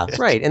 yeah,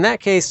 right. In that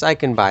case, I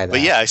can buy that.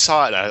 But yeah, I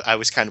saw it. And I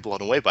was kind of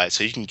blown away by it.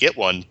 So you can get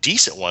one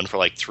decent one for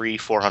like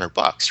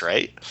 $300-400,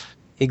 right?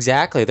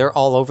 Exactly. They're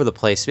all over the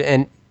place,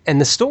 and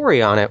the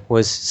story on it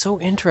was so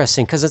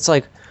interesting because it's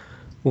like,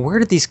 where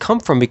did these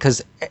come from?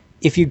 Because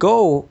if you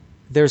go,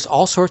 there's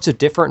all sorts of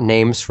different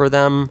names for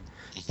them.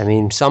 I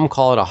mean, some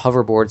call it a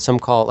hoverboard, some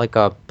call it like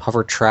a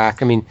hover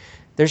track. I mean,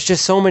 there's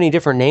just so many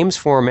different names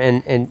for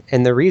them,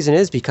 and the reason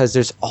is because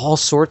there's all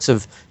sorts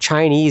of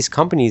Chinese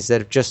companies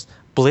that have just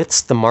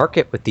blitzed the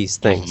market with these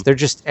things. Mm-hmm. They're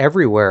just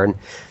everywhere. And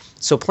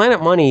so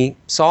Planet Money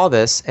saw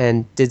this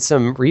and did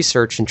some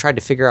research and tried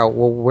to figure out,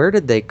 well, where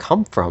did they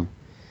come from?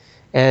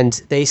 And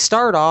they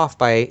start off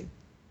by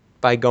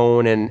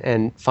going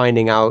and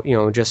finding out,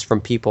 just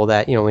from people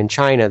that, in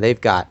China, they've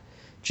got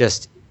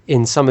just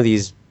in some of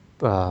these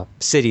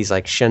cities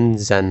like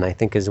Shenzhen, I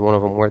think is one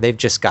of them, where they've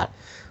just got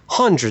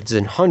hundreds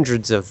and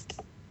hundreds of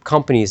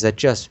companies that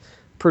just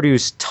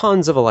produce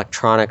tons of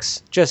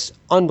electronics, just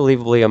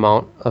unbelievably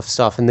amount of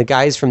stuff. And the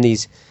guys from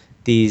these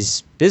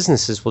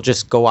businesses will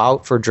just go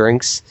out for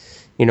drinks,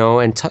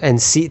 and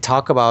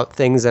talk about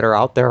things that are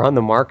out there on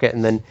the market,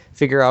 and then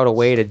figure out a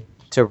way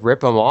to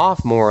rip them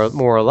off more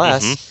or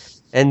less. Mm-hmm.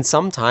 And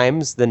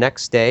sometimes the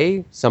next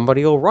day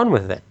somebody will run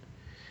with it.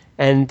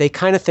 And they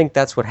kind of think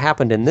that's what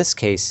happened in this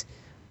case.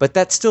 But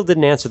that still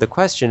didn't answer the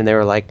question. And they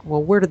were like,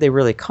 well, where did they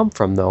really come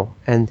from, though?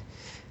 And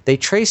they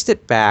traced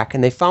it back,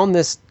 and they found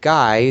this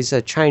guy. He's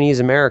a Chinese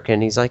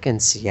American. He's like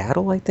in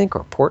Seattle, I think,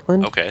 or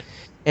Portland. Okay.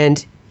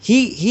 And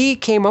he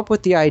came up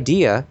with the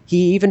idea.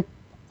 He even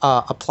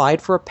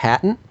applied for a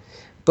patent.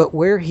 But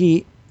where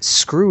he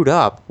screwed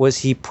up was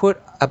he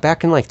put,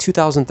 back in like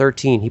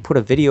 2013, he put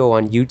a video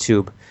on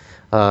YouTube,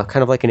 kind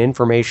of like an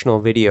informational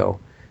video,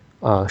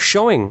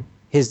 showing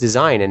his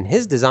design. And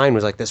his design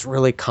was like this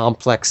really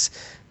complex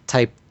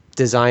type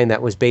design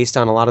that was based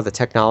on a lot of the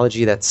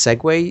technology that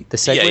Segway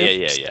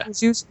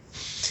was used.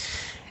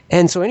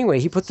 And so anyway,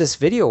 he put this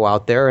video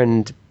out there,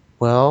 and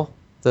well,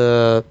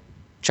 the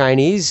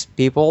Chinese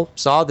people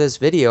saw this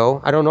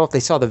video. I don't know if they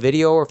saw the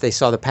video or if they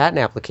saw the patent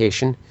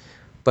application,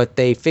 but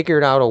they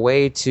figured out a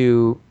way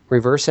to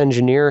reverse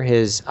engineer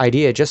his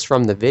idea just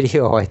from the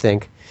video, I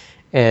think.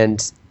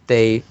 And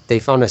they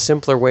found a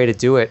simpler way to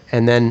do it,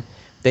 and then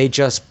they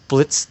just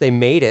blitzed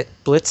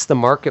the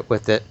market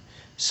with it,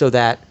 so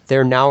that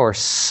there now are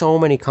so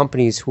many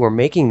companies who are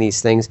making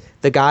these things.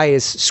 The guy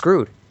is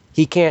screwed.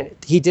 he can't.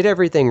 He did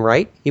everything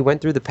right. He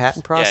went through the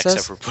patent process. Yeah,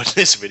 except for putting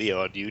this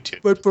video on YouTube.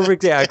 But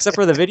perfect, yeah, except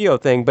for the video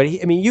thing. But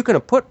I mean, you can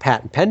put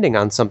patent pending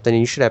on something, and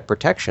you should have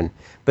protection.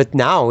 But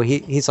now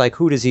he's like,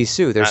 who does he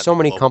sue? There's Not so the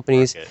many global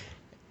companies, market.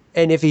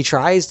 and if he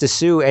tries to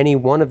sue any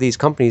one of these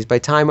companies, by the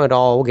time it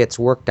all gets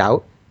worked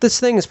out, this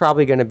thing is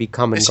probably going to be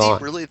come and Is gone.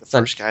 he really the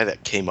first guy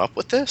that came up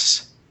with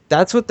this?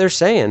 That's what they're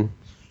saying.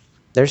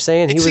 They're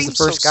saying he was the seems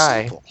first so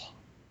guy. simple.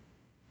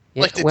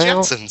 Yeah, Like the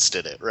Jetsons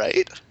did it,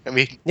 right? I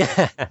mean,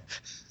 Yeah.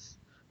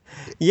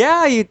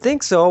 Yeah, you'd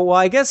think so. Well,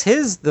 I guess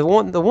the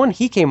one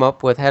he came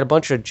up with had a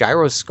bunch of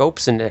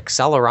gyroscopes and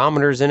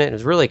accelerometers in it. It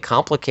was really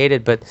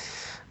complicated, but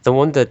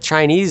the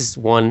Chinese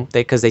one,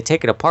 because they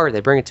take it apart,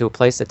 they bring it to a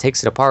place that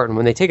takes it apart, and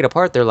when they take it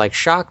apart, they're like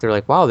shocked. They're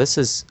like, "Wow, this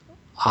is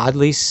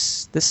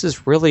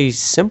really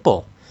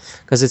simple,"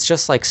 because it's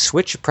just like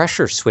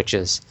pressure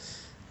switches.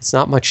 It's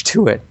not much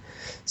to it.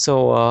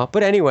 So,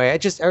 but anyway,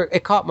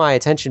 it caught my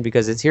attention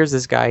because here's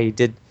this guy.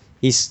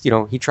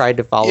 He tried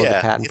to follow the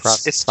patent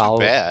process. It's too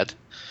bad.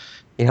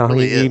 You know,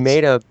 really he is.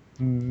 made a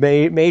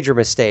major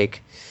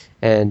mistake,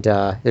 and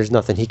there's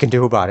nothing he can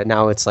do about it.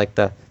 Now it's like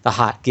the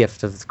hot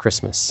gift of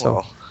Christmas. So,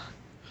 Well,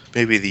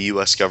 maybe the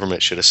U.S.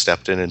 government should have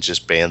stepped in and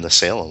just banned the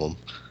sale of them.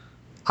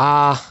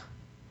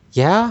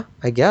 Yeah,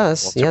 I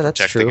guess. To Yeah, that's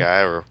protect true. the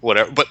guy or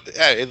whatever. But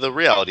the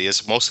reality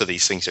is, most of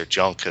these things are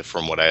junk,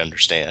 from what I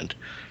understand.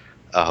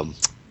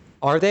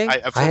 Are they?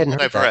 From hadn't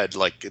what heard I've that. read,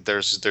 like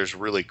there's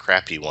really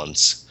crappy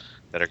ones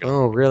that are going.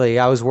 Oh, really?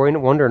 I was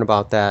wondering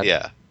about that.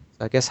 Yeah.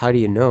 I guess how do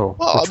you know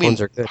Well, which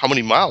ones are good? how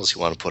many miles you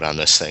want to put on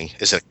this thing?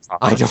 Is it?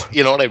 I don't-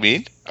 You know what I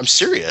mean? I'm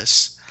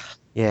serious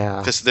Yeah.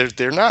 because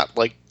they're not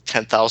like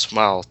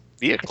 10,000-mile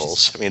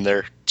vehicles. I mean,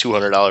 they're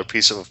 $200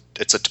 piece of.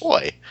 It's a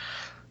toy.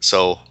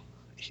 So.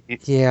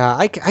 Yeah,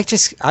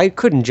 I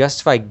couldn't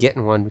justify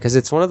getting one because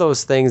it's one of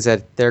those things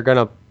that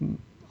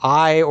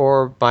I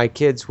or my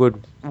kids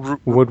would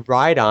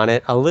ride on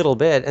it a little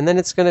bit, and then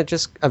it's gonna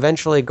just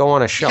eventually go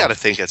on a You shelf. got to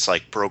think it's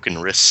like Broken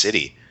Wrist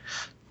City.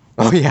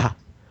 Oh yeah,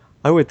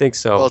 I would think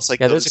so. Well, it's like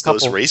there's a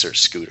those couple. razor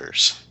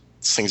scooters.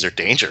 These things are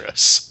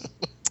dangerous.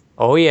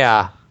 Oh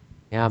yeah,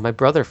 yeah. My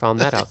brother found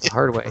that out the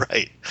hard way.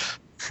 Right.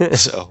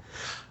 So,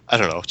 I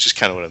don't know. Just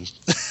kind of what I'm.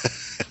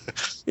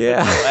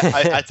 Yeah.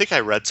 I think I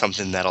read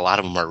something that a lot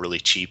of them are really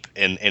cheap,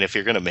 and if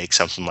you're going to make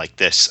something like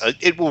this,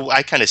 it will.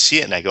 I kind of see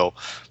it and I go,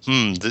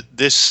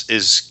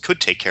 this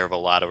could take care of a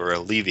lot of or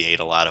alleviate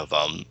a lot of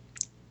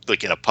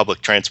like in a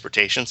public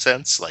transportation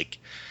sense, like.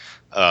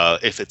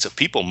 If it's a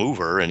people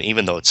mover, and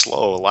even though it's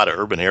slow, a lot of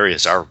urban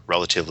areas are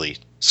relatively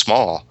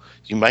small,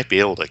 you might be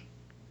able to,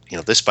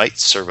 this might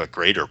serve a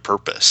greater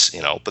purpose,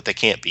 but they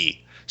can't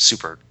be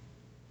super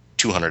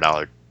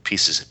 $200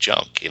 pieces of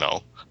junk,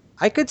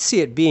 I could see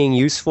it being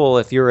useful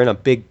if you're in a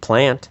big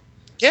plant.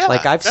 Yeah.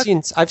 Like I've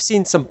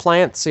seen some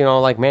plants,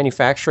 like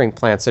manufacturing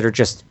plants that are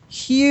just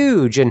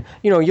huge, and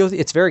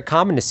it's very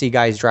common to see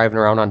guys driving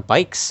around on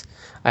bikes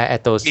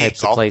at those types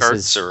of golf places.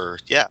 carts or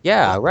yeah.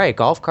 Yeah, right,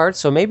 golf carts.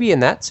 So maybe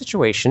in that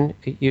situation,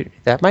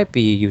 that might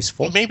be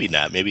useful. Well, maybe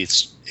not. Maybe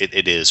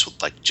it is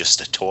like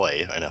just a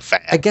toy and a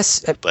fad. I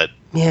guess. But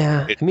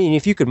Yeah, I mean,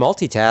 if you could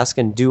multitask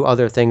and do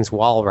other things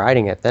while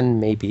riding it, then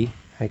maybe.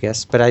 I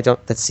guess, but I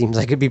don't. That seems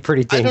like it'd be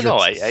pretty I dangerous. don't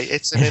know.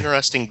 It's an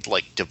interesting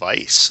like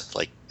device.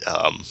 Like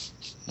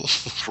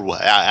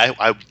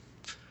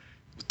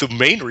the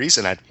main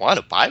reason I'd want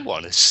to buy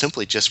one is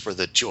simply just for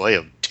the joy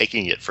of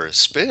taking it for a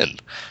spin.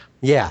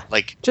 Yeah,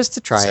 Like just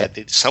to try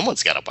it.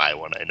 Someone's got to buy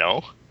one. I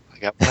know.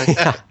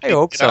 I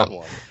hope Get so. on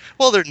one.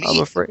 Well, they're neat. I'm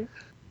afraid.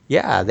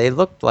 Yeah, they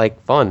looked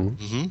like fun.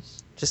 Mm-hmm.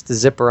 Just to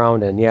zip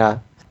around in. Yeah.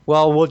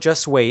 Well, we'll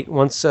just wait.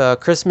 Once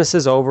Christmas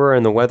is over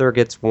and the weather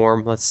gets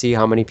warm, let's see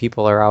how many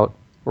people are out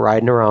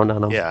riding around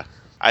on them. Yeah.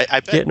 I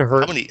bet Getting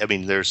hurt. how many. I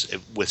mean, there's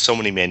with so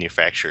many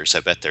manufacturers. I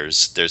bet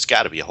there's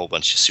got to be a whole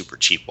bunch of super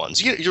cheap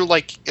ones. You're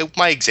like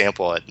my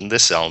example, and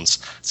this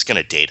it's going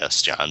to date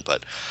us, John.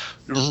 But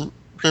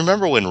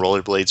remember when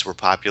rollerblades were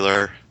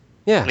popular?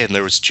 Yeah. And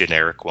there was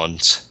generic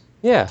ones.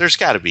 Yeah. There's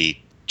got to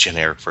be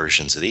generic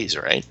versions of these,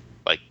 right?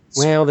 Like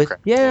Well,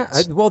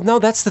 no,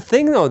 that's the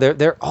thing though.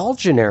 They're all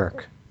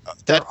generic.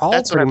 They're all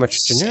that's what pretty I'm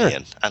much generic.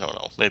 saying. I don't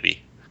know.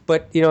 Maybe.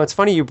 But it's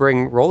funny you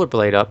bring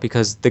rollerblade up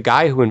because the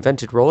guy who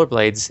invented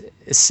rollerblades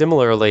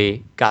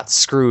similarly got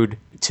screwed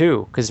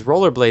too. Because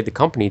rollerblade, the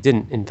company,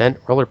 didn't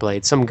invent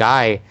rollerblade. Some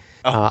guy,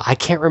 I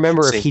can't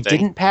remember if he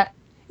didn't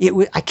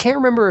I can't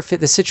remember if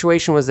the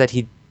situation was that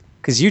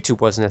because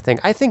YouTube wasn't a thing.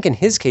 I think in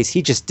his case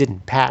he just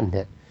didn't patent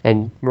it,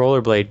 and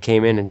rollerblade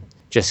came in and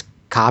just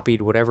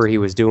copied whatever he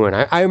was doing.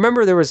 I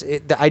remember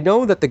I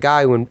know that the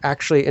guy who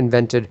actually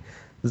invented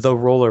the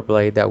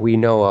rollerblade that we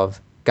know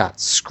of got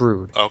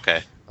screwed.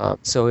 Okay.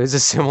 So it's a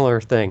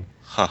similar thing.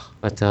 Huh.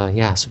 But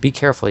so be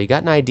careful. You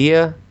got an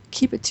idea,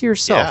 keep it to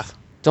yourself. Yeah.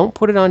 Don't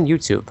put it on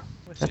YouTube.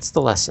 That's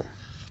the lesson.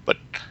 But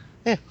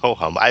ho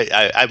hum.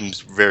 I'm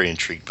very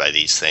intrigued by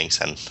these things,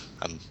 and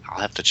I'll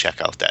have to check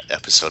out that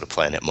episode of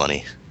Planet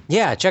Money.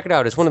 Yeah, check it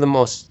out. It's one of the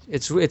most.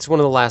 It's one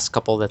of the last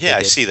couple that. Yeah, they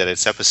I did. see that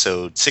it's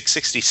episode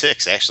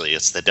 666. Actually,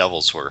 it's the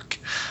Devil's Work.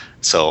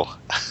 So.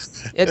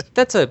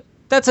 That's a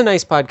that's a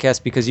nice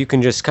podcast because you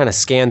can just kind of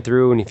scan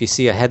through, and if you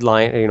see a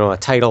headline, a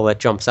title that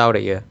jumps out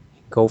at you,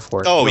 go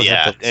for it. Oh, You don't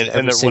have yeah. to listen to And every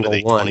they're, what are single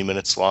they, one. 20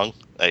 minutes long?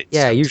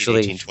 Yeah, 17, usually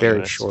 18, 20 very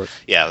minutes. short.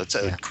 Yeah, it's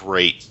a Yeah.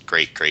 great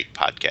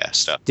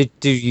podcast.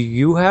 Do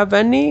you have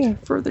any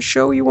for the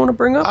show you want to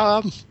bring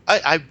up?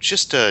 I'm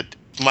just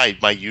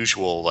my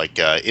usual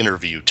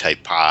interview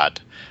type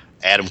pod.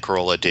 Adam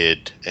Carolla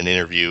did an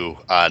interview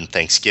on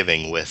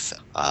Thanksgiving with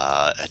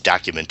a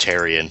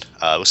documentarian.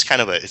 It was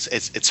kind of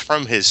it's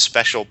from his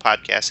special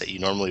podcast that you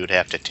normally would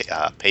have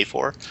to pay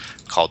for,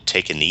 called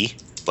Take a Knee,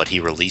 but he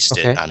released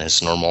it on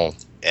his normal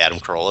Adam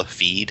Carolla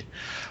feed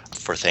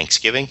for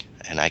Thanksgiving,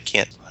 and now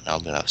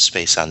I'm gonna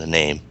space on the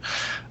name.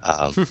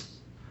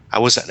 I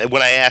wasn't,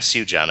 when I asked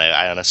you, John,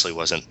 I honestly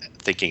wasn't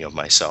thinking of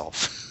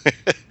myself.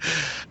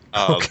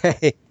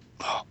 Okay.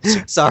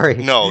 Sorry.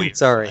 No, you're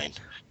sorry. fine.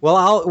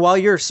 Well, while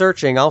you're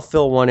searching, I'll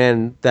fill one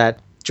in that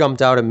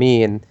jumped out at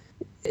me, and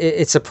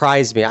it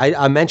surprised me.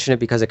 I mentioned it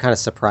because it kind of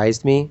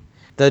surprised me.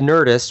 The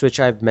Nerdist, which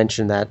I've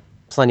mentioned that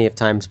plenty of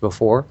times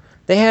before,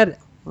 they had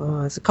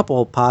it's a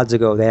couple of pods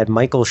ago. They had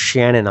Michael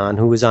Shannon on,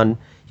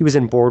 he was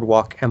in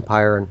Boardwalk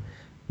Empire, and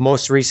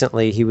most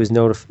recently he was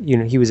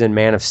he was in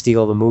Man of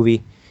Steel, the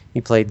movie.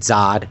 He played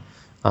Zod.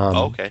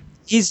 Okay.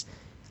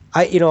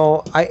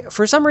 I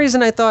for some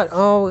reason I thought,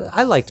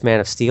 I liked Man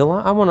of Steel.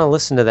 I want to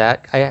listen to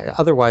that.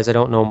 Otherwise I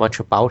don't know much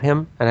about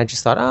him, and I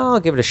just thought, I'll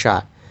give it a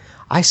shot.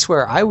 I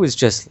swear I was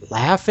just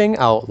laughing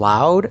out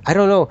loud. I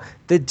don't know.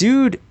 The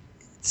dude,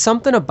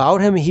 something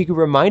about him, he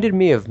reminded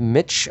me of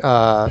Mitch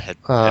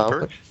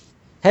Hedberg?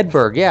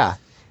 Hedberg, yeah.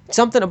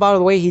 Something about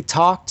the way he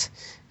talked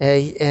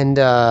and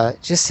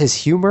just his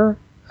humor.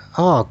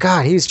 Oh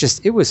God,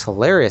 it was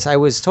hilarious. I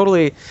was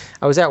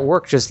at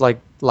work just like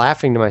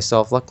laughing to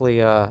myself. Luckily,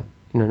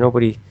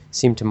 nobody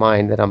seemed to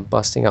mind that I'm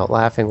busting out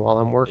laughing while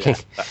I'm working.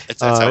 Yeah,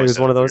 it's it was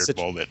one of those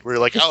moments. We're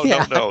like,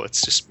 no,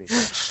 it's just me.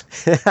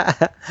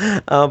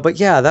 But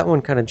yeah, that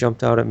one kind of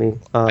jumped out at me.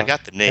 I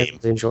got the name. I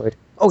really enjoyed.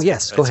 Oh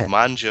yes, go ahead.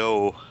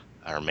 Manjo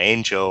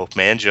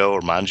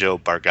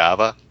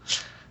Bhargava.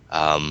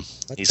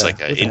 He's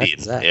like an Indian.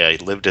 Yeah, he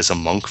lived as a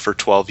monk for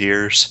 12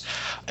 years,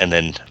 and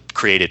then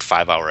created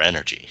 5 Hour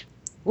Energy.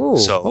 Ooh,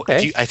 so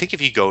okay. I think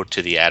if you go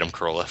to the Adam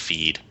Carolla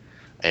feed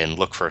and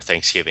look for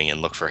Thanksgiving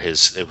and look for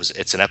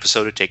it's an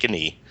episode of Take a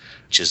Knee,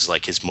 which is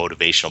like his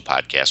motivational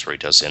podcast where he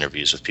does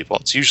interviews with people.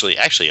 It's usually,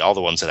 actually, all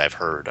the ones that I've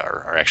heard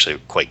are actually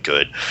quite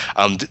good.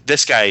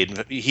 This guy,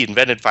 he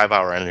invented 5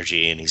 Hour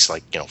Energy, and he's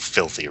like,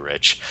 filthy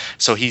rich.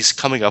 So he's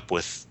coming up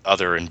with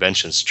other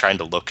inventions, trying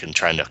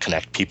to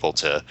connect people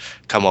to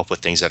come up with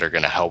things that are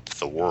going to help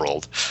the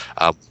world.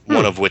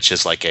 One of which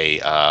is like a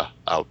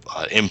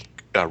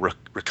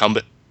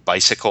recumbent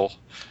bicycle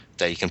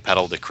that you can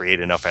pedal to create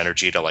enough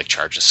energy to like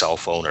charge a cell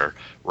phone or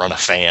run a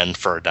fan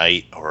for a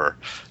night, or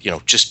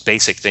just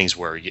basic things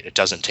where it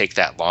doesn't take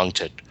that long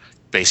to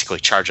basically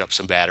charge up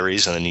some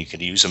batteries, and then you can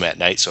use them at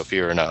night. So if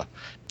you're in a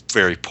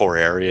very poor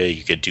area,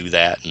 you could do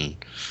that and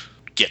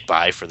get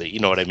by for you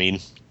know what I mean.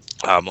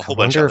 A whole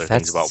bunch of other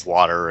things about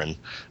water, and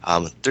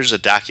there's a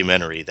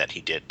documentary that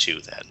he did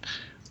too that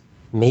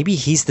maybe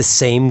he's the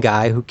same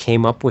guy who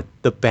came up with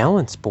the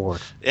balance board.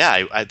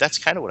 Yeah, that's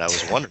kind of what I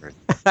was wondering.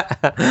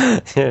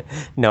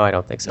 No, I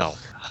don't think so.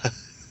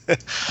 No.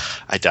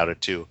 I doubt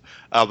it too.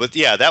 But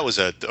yeah, that was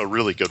a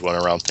really good one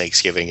around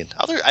Thanksgiving. And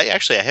I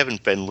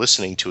haven't been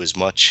listening to as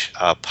much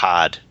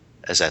pod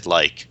as I'd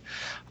like.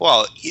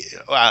 Well,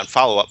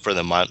 follow up for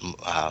the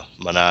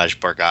Manoj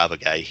Bhargava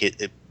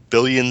guy.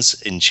 Billions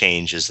in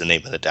Change is the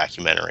name of the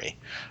documentary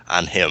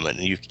on him, and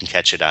you can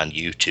catch it on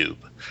YouTube.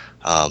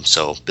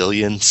 So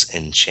Billions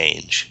in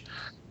Change.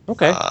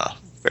 Okay.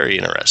 Very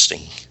interesting.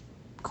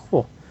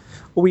 Cool.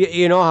 Well,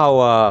 you know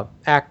how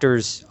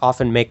actors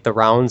often make the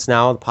rounds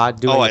now,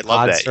 doing the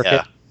pod circuit?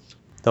 Yeah.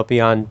 They'll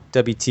be on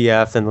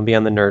WTF, and they'll be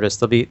on the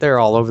Nerdist. They're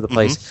all over the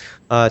place.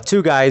 Mm-hmm.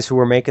 Two guys who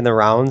were making the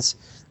rounds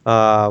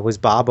was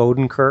Bob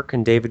Odenkirk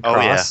and David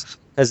Cross,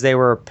 as they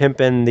were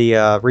pimping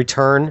the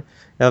return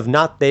of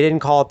they didn't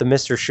call it the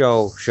Mr.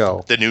 Show.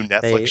 The new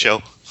Netflix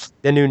show.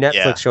 The new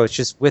Netflix show. It's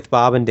just with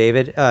Bob and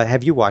David.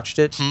 Have you watched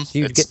it? Mm-hmm. Do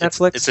you get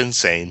Netflix? It's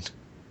insane.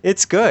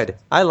 It's good.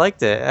 I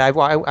liked it.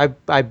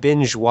 I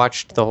binge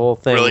watched the whole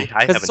thing. Really?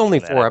 I haven't. It's only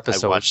 4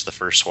 episodes. I watched the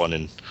first one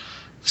and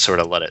sort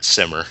of let it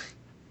simmer.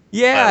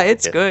 Yeah,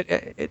 it's good.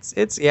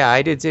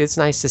 I did. It's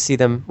nice to see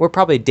them. We're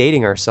probably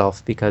dating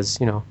ourselves because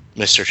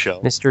Mr.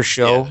 Show. Mr.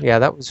 Show. Yeah,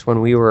 that was when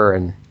we were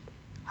in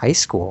high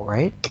school,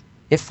 right?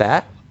 If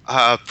that.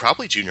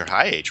 Probably junior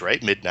high age,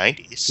 right?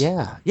 Mid-90s.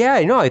 Yeah.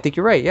 I think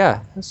you're right.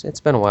 Yeah, it's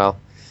been a while.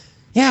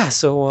 Yeah,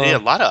 so a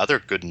lot of other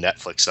good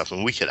Netflix stuff,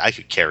 and I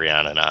could carry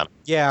on and on.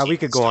 Yeah, we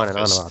could go on and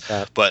on about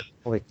that. But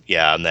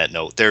on that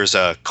note, there's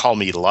a Call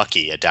Me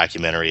Lucky, a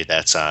documentary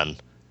that's on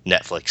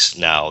Netflix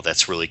now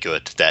that's really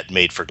good, that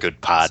made for good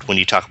pod. When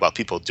you talk about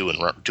people doing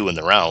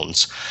the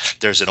rounds,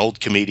 there's an old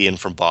comedian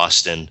from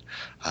Boston,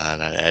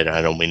 and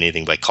I don't mean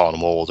anything by calling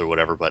him old or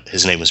whatever, but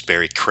his name was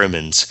Barry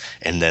Crimmins,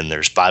 and then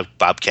there's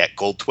Bobcat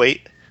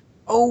Goldthwait,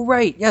 Oh,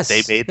 right. Yes.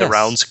 They made the yes.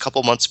 rounds a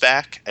couple months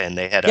back, and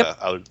they had Yep.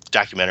 a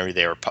documentary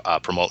they were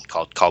promoting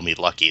called "Call Me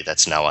Lucky."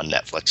 That's now on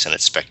Netflix, and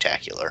it's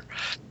spectacular.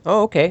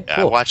 Oh, okay. I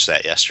Cool. watched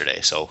that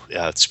yesterday. So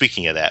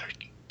speaking of that,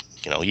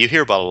 you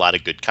hear about a lot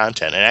of good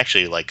content, and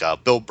actually, like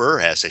Bill Burr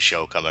has a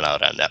show coming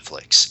out on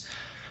Netflix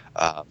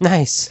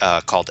Nice.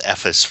 called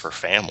 "F is for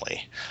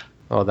Family."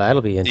 Oh,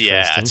 that'll be interesting.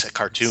 Yeah, it's a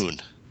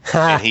cartoon,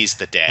 Ha! and he's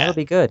the That'll dad,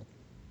 be good.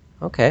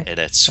 Okay. and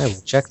it's I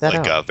will check that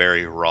like out.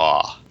 very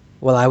raw.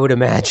 Well, I would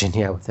imagine,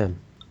 yeah, with him.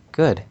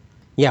 Good.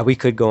 Yeah, we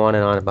could go on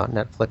and on about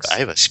Netflix. I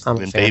have a I'm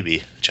screaming fan.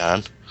 baby,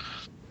 John.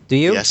 Do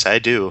you? Yes, I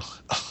do.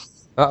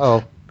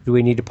 Uh-oh. Do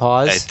we need to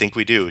pause? I think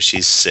we do.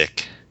 She's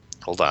sick.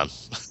 Hold on.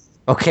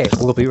 Okay,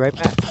 we'll be right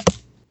back.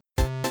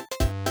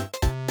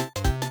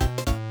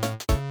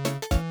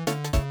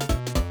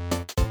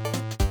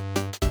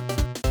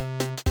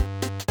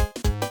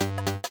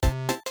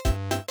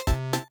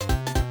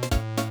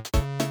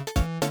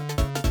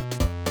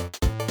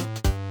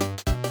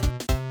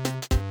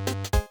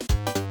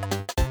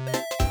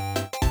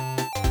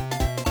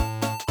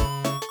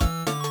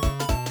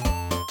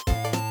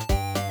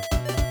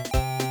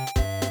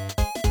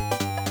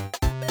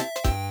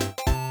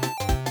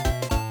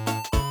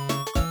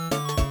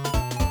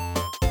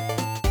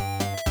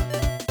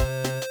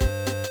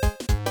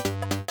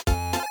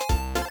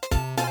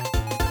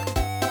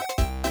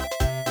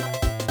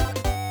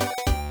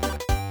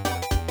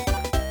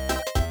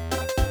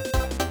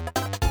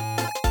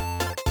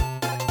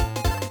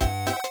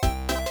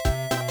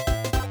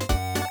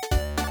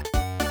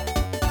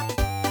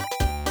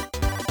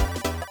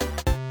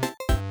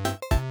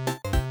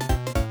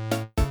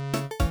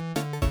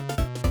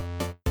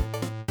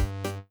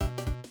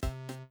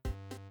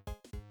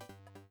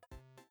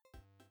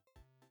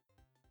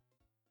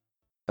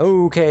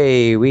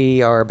 Okay,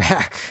 we are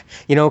back.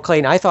 You know,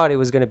 Clayton, I thought it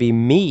was going to be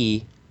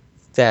me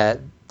that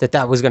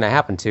was going to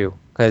happen to,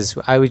 because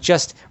I was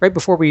just right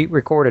before we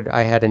recorded.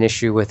 I had an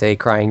issue with a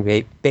crying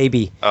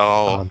baby.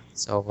 Oh,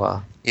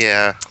 So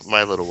yeah,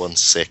 my little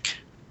one's sick.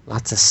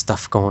 lots of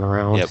stuff going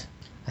around. Yep.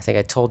 I think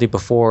I told you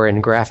before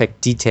in graphic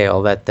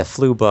detail that the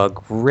flu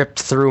bug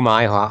ripped through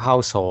my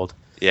household.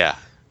 Yeah,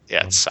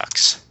 it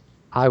sucks.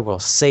 I will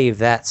save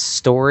that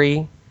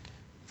story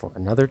for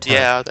another time.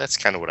 Yeah, that's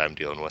kind of what I'm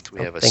dealing with. We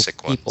Don't have a think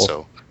sick one, people-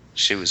 so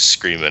she was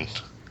screaming,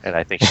 and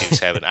I think she was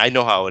having. I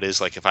know how it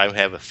is. Like if I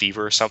have a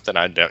fever or something,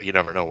 you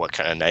never know what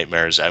kind of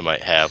nightmares I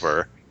might have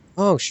or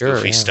Oh, sure.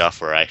 goofy yeah.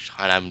 stuff.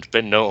 And I've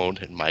been known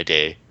in my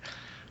day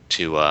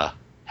to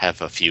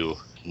have a few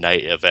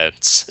night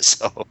events.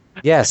 So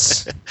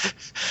Yes.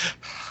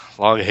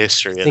 long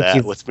history of Think that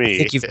you've- with me. I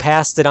think you've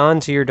passed it on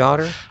to your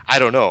daughter? I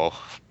don't know.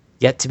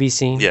 Yet to be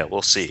seen? Yeah,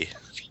 we'll see.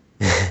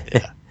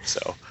 Yeah.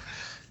 So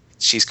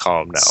she's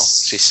calm now.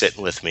 She's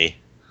sitting with me.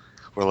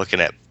 We're looking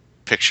at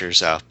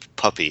pictures of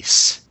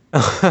puppies.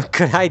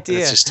 Good idea.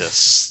 It's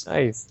just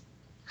Nice.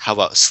 how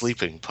about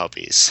sleeping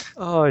puppies?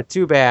 Oh,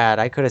 too bad.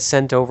 I could have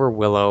sent over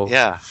Willow.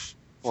 Yeah.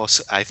 Well,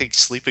 I think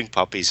sleeping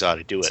puppies ought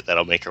to do it.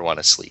 That'll make her want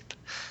to sleep.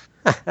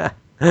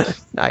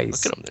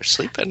 Nice. Look at them. They're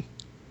sleeping.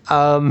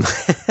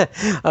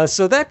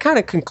 So that kind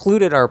of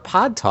concluded our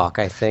pod talk,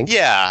 I think.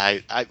 Yeah,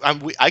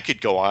 I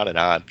could go on and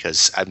on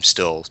because I'm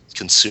still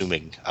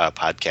consuming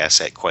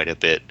podcasts at quite a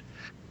bit.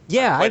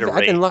 Yeah, Quite a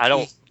I've been rate. lucky. I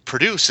don't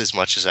produce as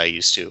much as I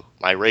used to.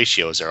 My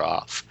ratios are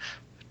off.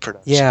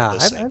 Production, Yeah,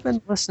 listening. I've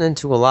been listening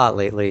to a lot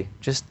lately,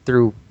 just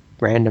through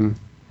random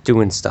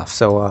doing stuff.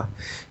 So,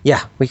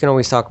 yeah, we can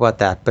always talk about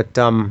that. But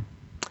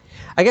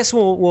I guess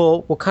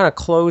we'll kind of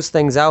close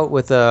things out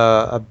with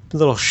a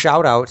little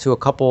shout out to a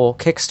couple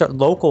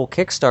local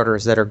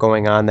Kickstarters that are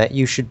going on that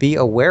you should be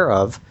aware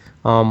of.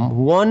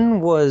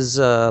 One was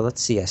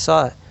let's see, I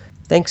saw it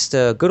thanks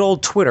to good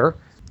old Twitter.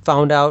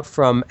 Found out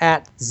from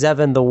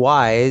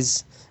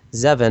 @ZevinTheWise.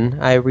 Zevin,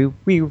 I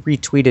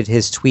retweeted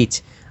his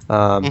tweet.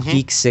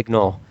 Geek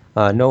Signal.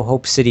 No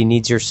Hope City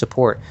needs your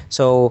support.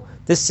 So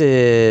this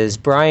is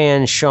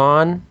Brian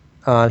Sean.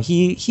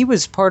 He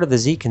was part of the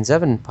Zeke and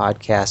Zevin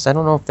podcast. I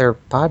don't know if they're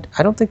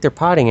I don't think they're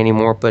podding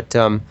anymore. But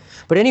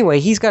anyway,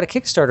 he's got a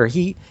Kickstarter.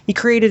 He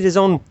created his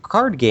own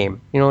card game.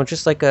 You know,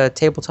 just like a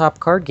tabletop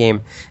card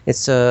game.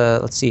 It's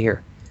let's see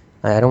here.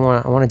 I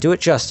want to do it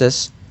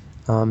justice.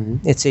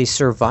 It's a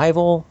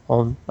survival.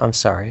 I'm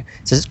sorry.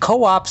 It's a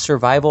co-op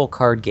survival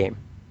card game.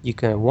 You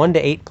can 1 to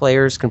 8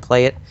 players can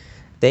play it.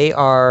 They've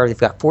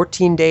got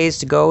 14 days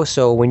to go.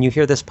 So when you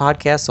hear this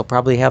podcast, they'll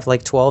probably have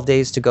like 12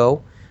 days to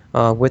go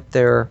with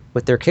their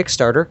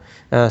Kickstarter.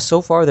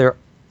 So far, they're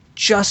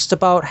just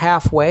about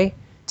halfway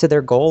to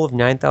their goal of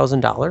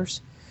 $9,000.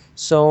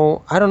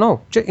 So I don't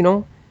know.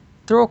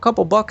 Throw a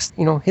couple bucks,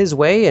 his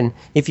way, and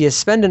if you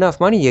spend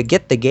enough money, you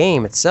get the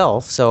game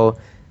itself. So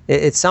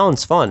it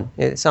sounds fun.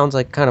 It sounds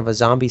like kind of a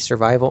zombie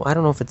survival. I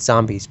don't know if it's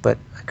zombies, but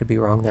I could be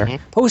wrong there.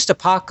 Mm-hmm.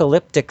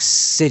 Post-apocalyptic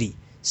city,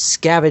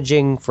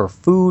 scavenging for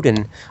food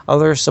and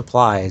other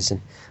supplies. And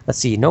let's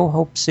see, No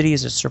Hope City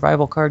is a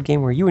survival card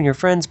game where you and your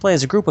friends play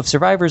as a group of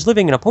survivors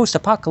living in a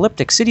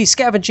post-apocalyptic city,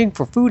 scavenging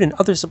for food and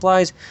other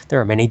supplies. There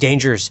are many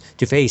dangers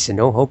to face in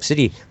No Hope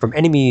City, from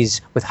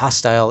enemies with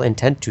hostile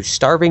intent to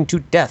starving to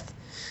death.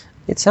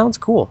 it sounds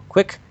cool.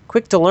 Quick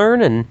to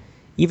learn, and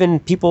even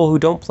people who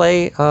don't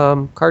play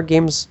card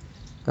games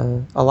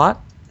a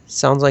lot,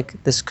 sounds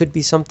like this could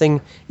be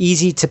something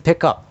easy to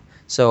pick up.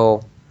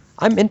 So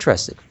I'm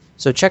interested.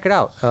 So check it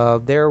out.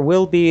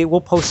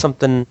 We'll post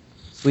something.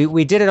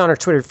 We did it on our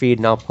Twitter feed,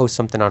 and I'll post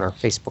something on our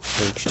Facebook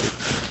page too.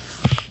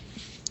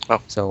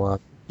 Oh. So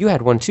you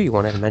had one too you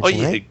wanted to mention,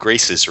 yeah, right?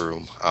 Grace's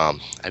Room.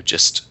 I've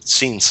just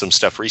seen some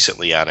stuff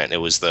recently on it. It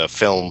was the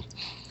film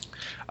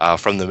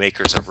from the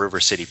makers of River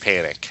City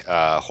Panic,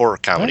 horror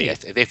comedy.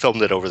 Right. They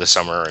filmed it over the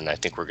summer, and I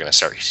think we're going to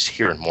start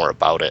hearing more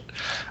about it.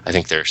 I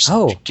think they're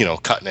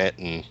cutting it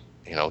and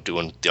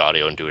doing the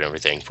audio and doing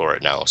everything for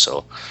it now,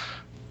 so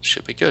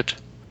should be good.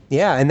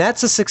 Yeah, and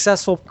that's a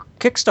successful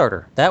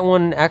Kickstarter. That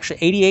one, actually,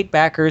 88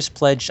 backers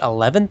pledged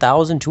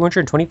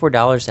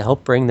 $11,224 to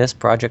help bring this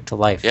project to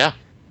life. Yeah.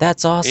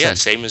 That's awesome. Yeah,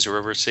 same as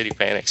River City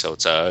Panic, so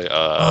it's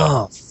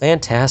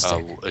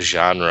fantastic. A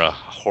genre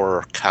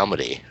horror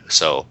comedy.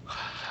 So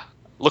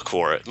look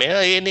for it, man.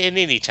 And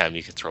any time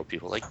you can throw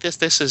people like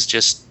this is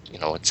just,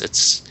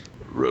 it's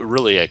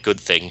really a good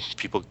thing.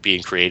 People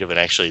being creative and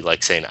actually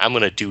like saying, I'm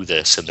going to do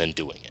this and then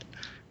doing it.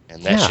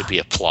 And that should be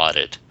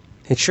applauded.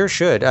 It sure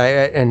should.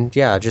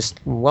 Just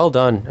well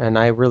done. And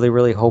I really,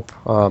 really hope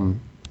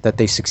that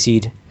they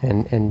succeed.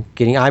 And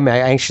I'm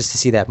anxious to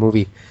see that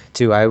movie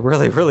too. I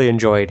really, really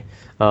enjoyed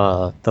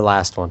the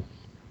last one,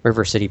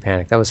 River City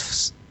Panic. That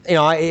was,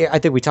 I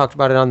think we talked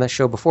about it on that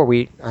show before.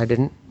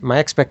 My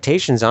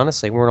expectations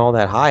honestly weren't all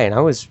that high, and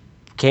I was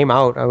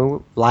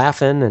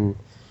laughing, and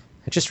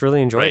I just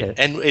really enjoyed it.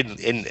 And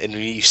when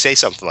you say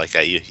something like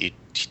that, you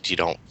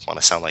don't want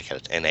to sound like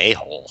an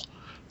a-hole.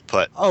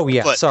 But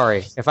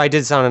sorry if I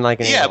did sound like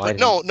an a-hole. Yeah, but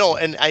no,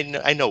 and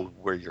I know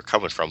where you're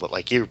coming from, but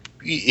like you're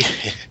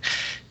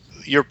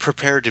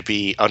prepared to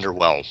be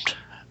underwhelmed,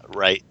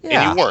 right?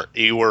 Yeah. And you weren't.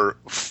 You were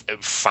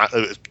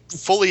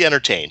fully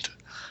entertained.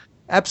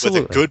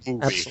 Absolutely. With a good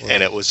movie. Absolutely.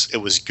 And it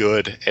was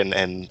good,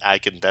 and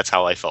that's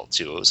how I felt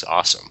too. It was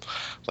awesome.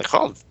 Like,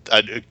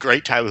 a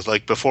great time. It was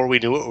like before we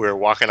knew it, we were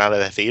walking out of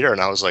the theater,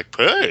 and I was like,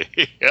 hey,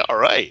 yeah, all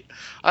right,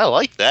 I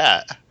like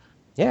that.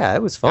 Yeah,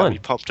 it was fun. You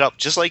pumped up,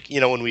 just like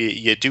when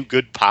you do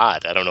good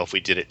pod. I don't know if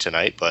we did it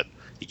tonight, but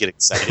you get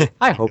excited.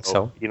 I hope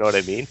so. You know what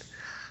I mean?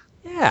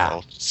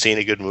 Yeah. Seeing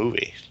a good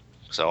movie.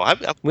 So I'm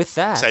with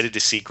that excited to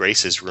see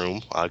Grace's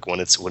Room when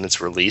it's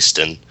released.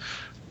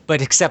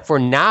 But except for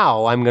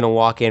now, I'm going to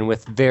walk in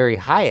with very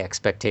high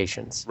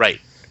expectations. Right.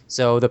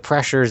 So the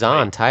pressure's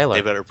on Tyler.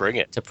 They better bring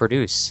it to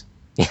produce.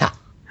 Yeah.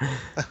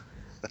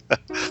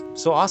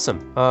 So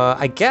awesome.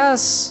 I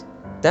guess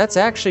that's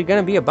actually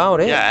going to be about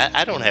it. Yeah,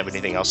 I don't have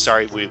anything else.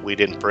 Sorry, we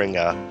didn't bring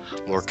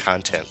more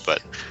content,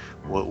 but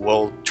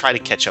we'll try to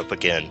catch up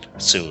again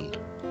soon.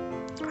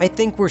 I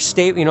think we're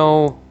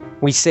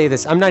we say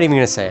this. I'm not even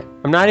going to say it.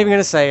 I'm not even going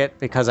to say it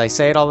because I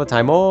say it all the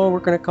time. Oh, we're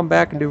going to come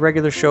back and do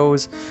regular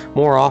shows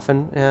more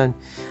often. And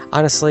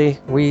honestly,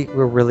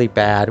 we're really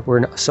bad.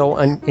 We're so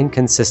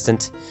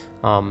inconsistent.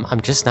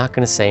 I'm just not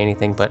going to say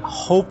anything, but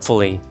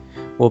hopefully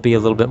we'll be a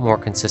little bit more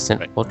consistent.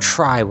 Right. We'll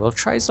try. We'll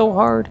try so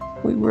hard.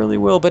 We really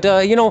will. But,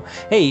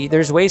 hey,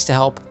 there's ways to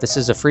help. This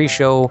is a free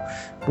show.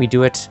 We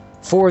do it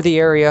for the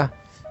area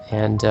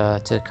and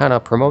to kind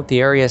of promote the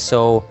area.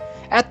 So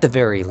at the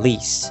very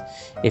least,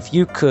 if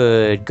you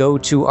could go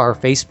to our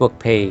Facebook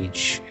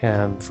page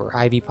for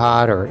Ivy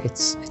Pod, or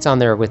it's on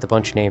there with a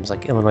bunch of names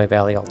like Illinois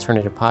Valley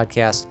Alternative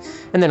Podcast,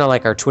 and then I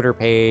like our Twitter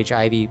page,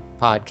 Ivy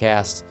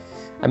Podcast.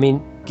 I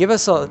mean, give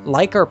us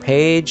like our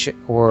page,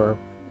 or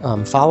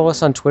follow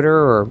us on Twitter,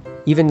 or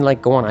even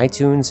like go on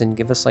iTunes and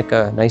give us like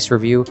a nice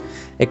review.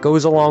 It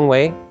goes a long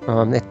way.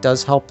 It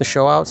does help the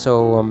show out,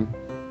 so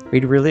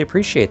we'd really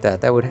appreciate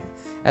that. That would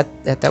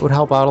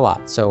help out a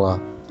lot.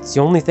 So it's the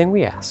only thing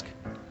we ask.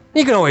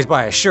 You can always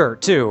buy a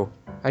shirt, too.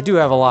 I do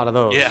have a lot of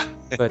those. Yeah.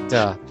 But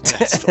I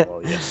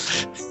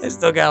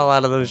still got a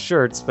lot of those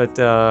shirts, but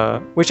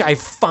which I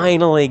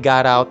finally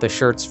got out the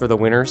shirts for the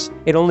winners.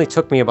 It only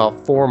took me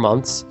about 4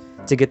 months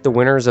to get the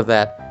winners of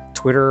that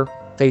Twitter,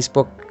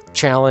 Facebook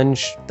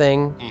challenge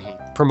thing,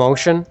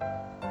 promotion.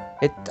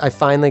 I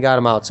finally got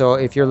them out. So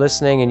if you're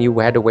listening and you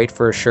had to wait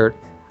for a shirt,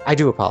 I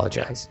do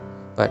apologize.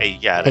 But hey,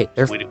 yeah,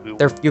 we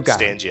you got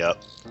stand you up.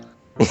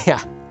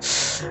 Yeah.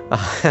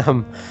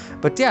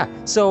 But yeah,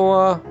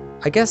 so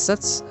I guess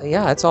that's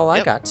all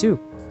I got too.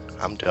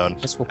 I'm done.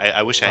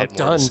 I wish I had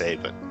more to say,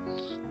 but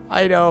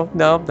I know.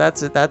 No,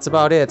 that's it. That's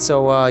about it.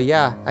 So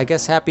I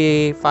guess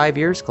happy 5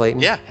 years,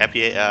 Clayton. Yeah,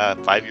 happy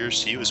 5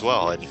 years to you as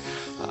well, and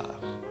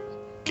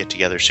get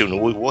together soon.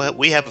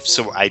 We have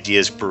some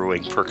ideas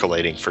brewing,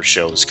 percolating for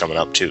shows coming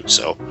up too.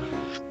 So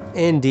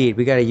indeed,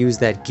 we got to use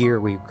that gear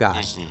we've got.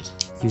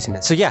 Using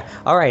it. So yeah,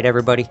 all right,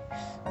 everybody.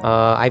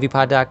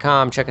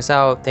 ivypod.com. Check us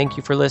out. Thank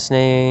you for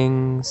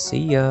listening. See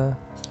ya.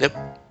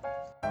 Yep.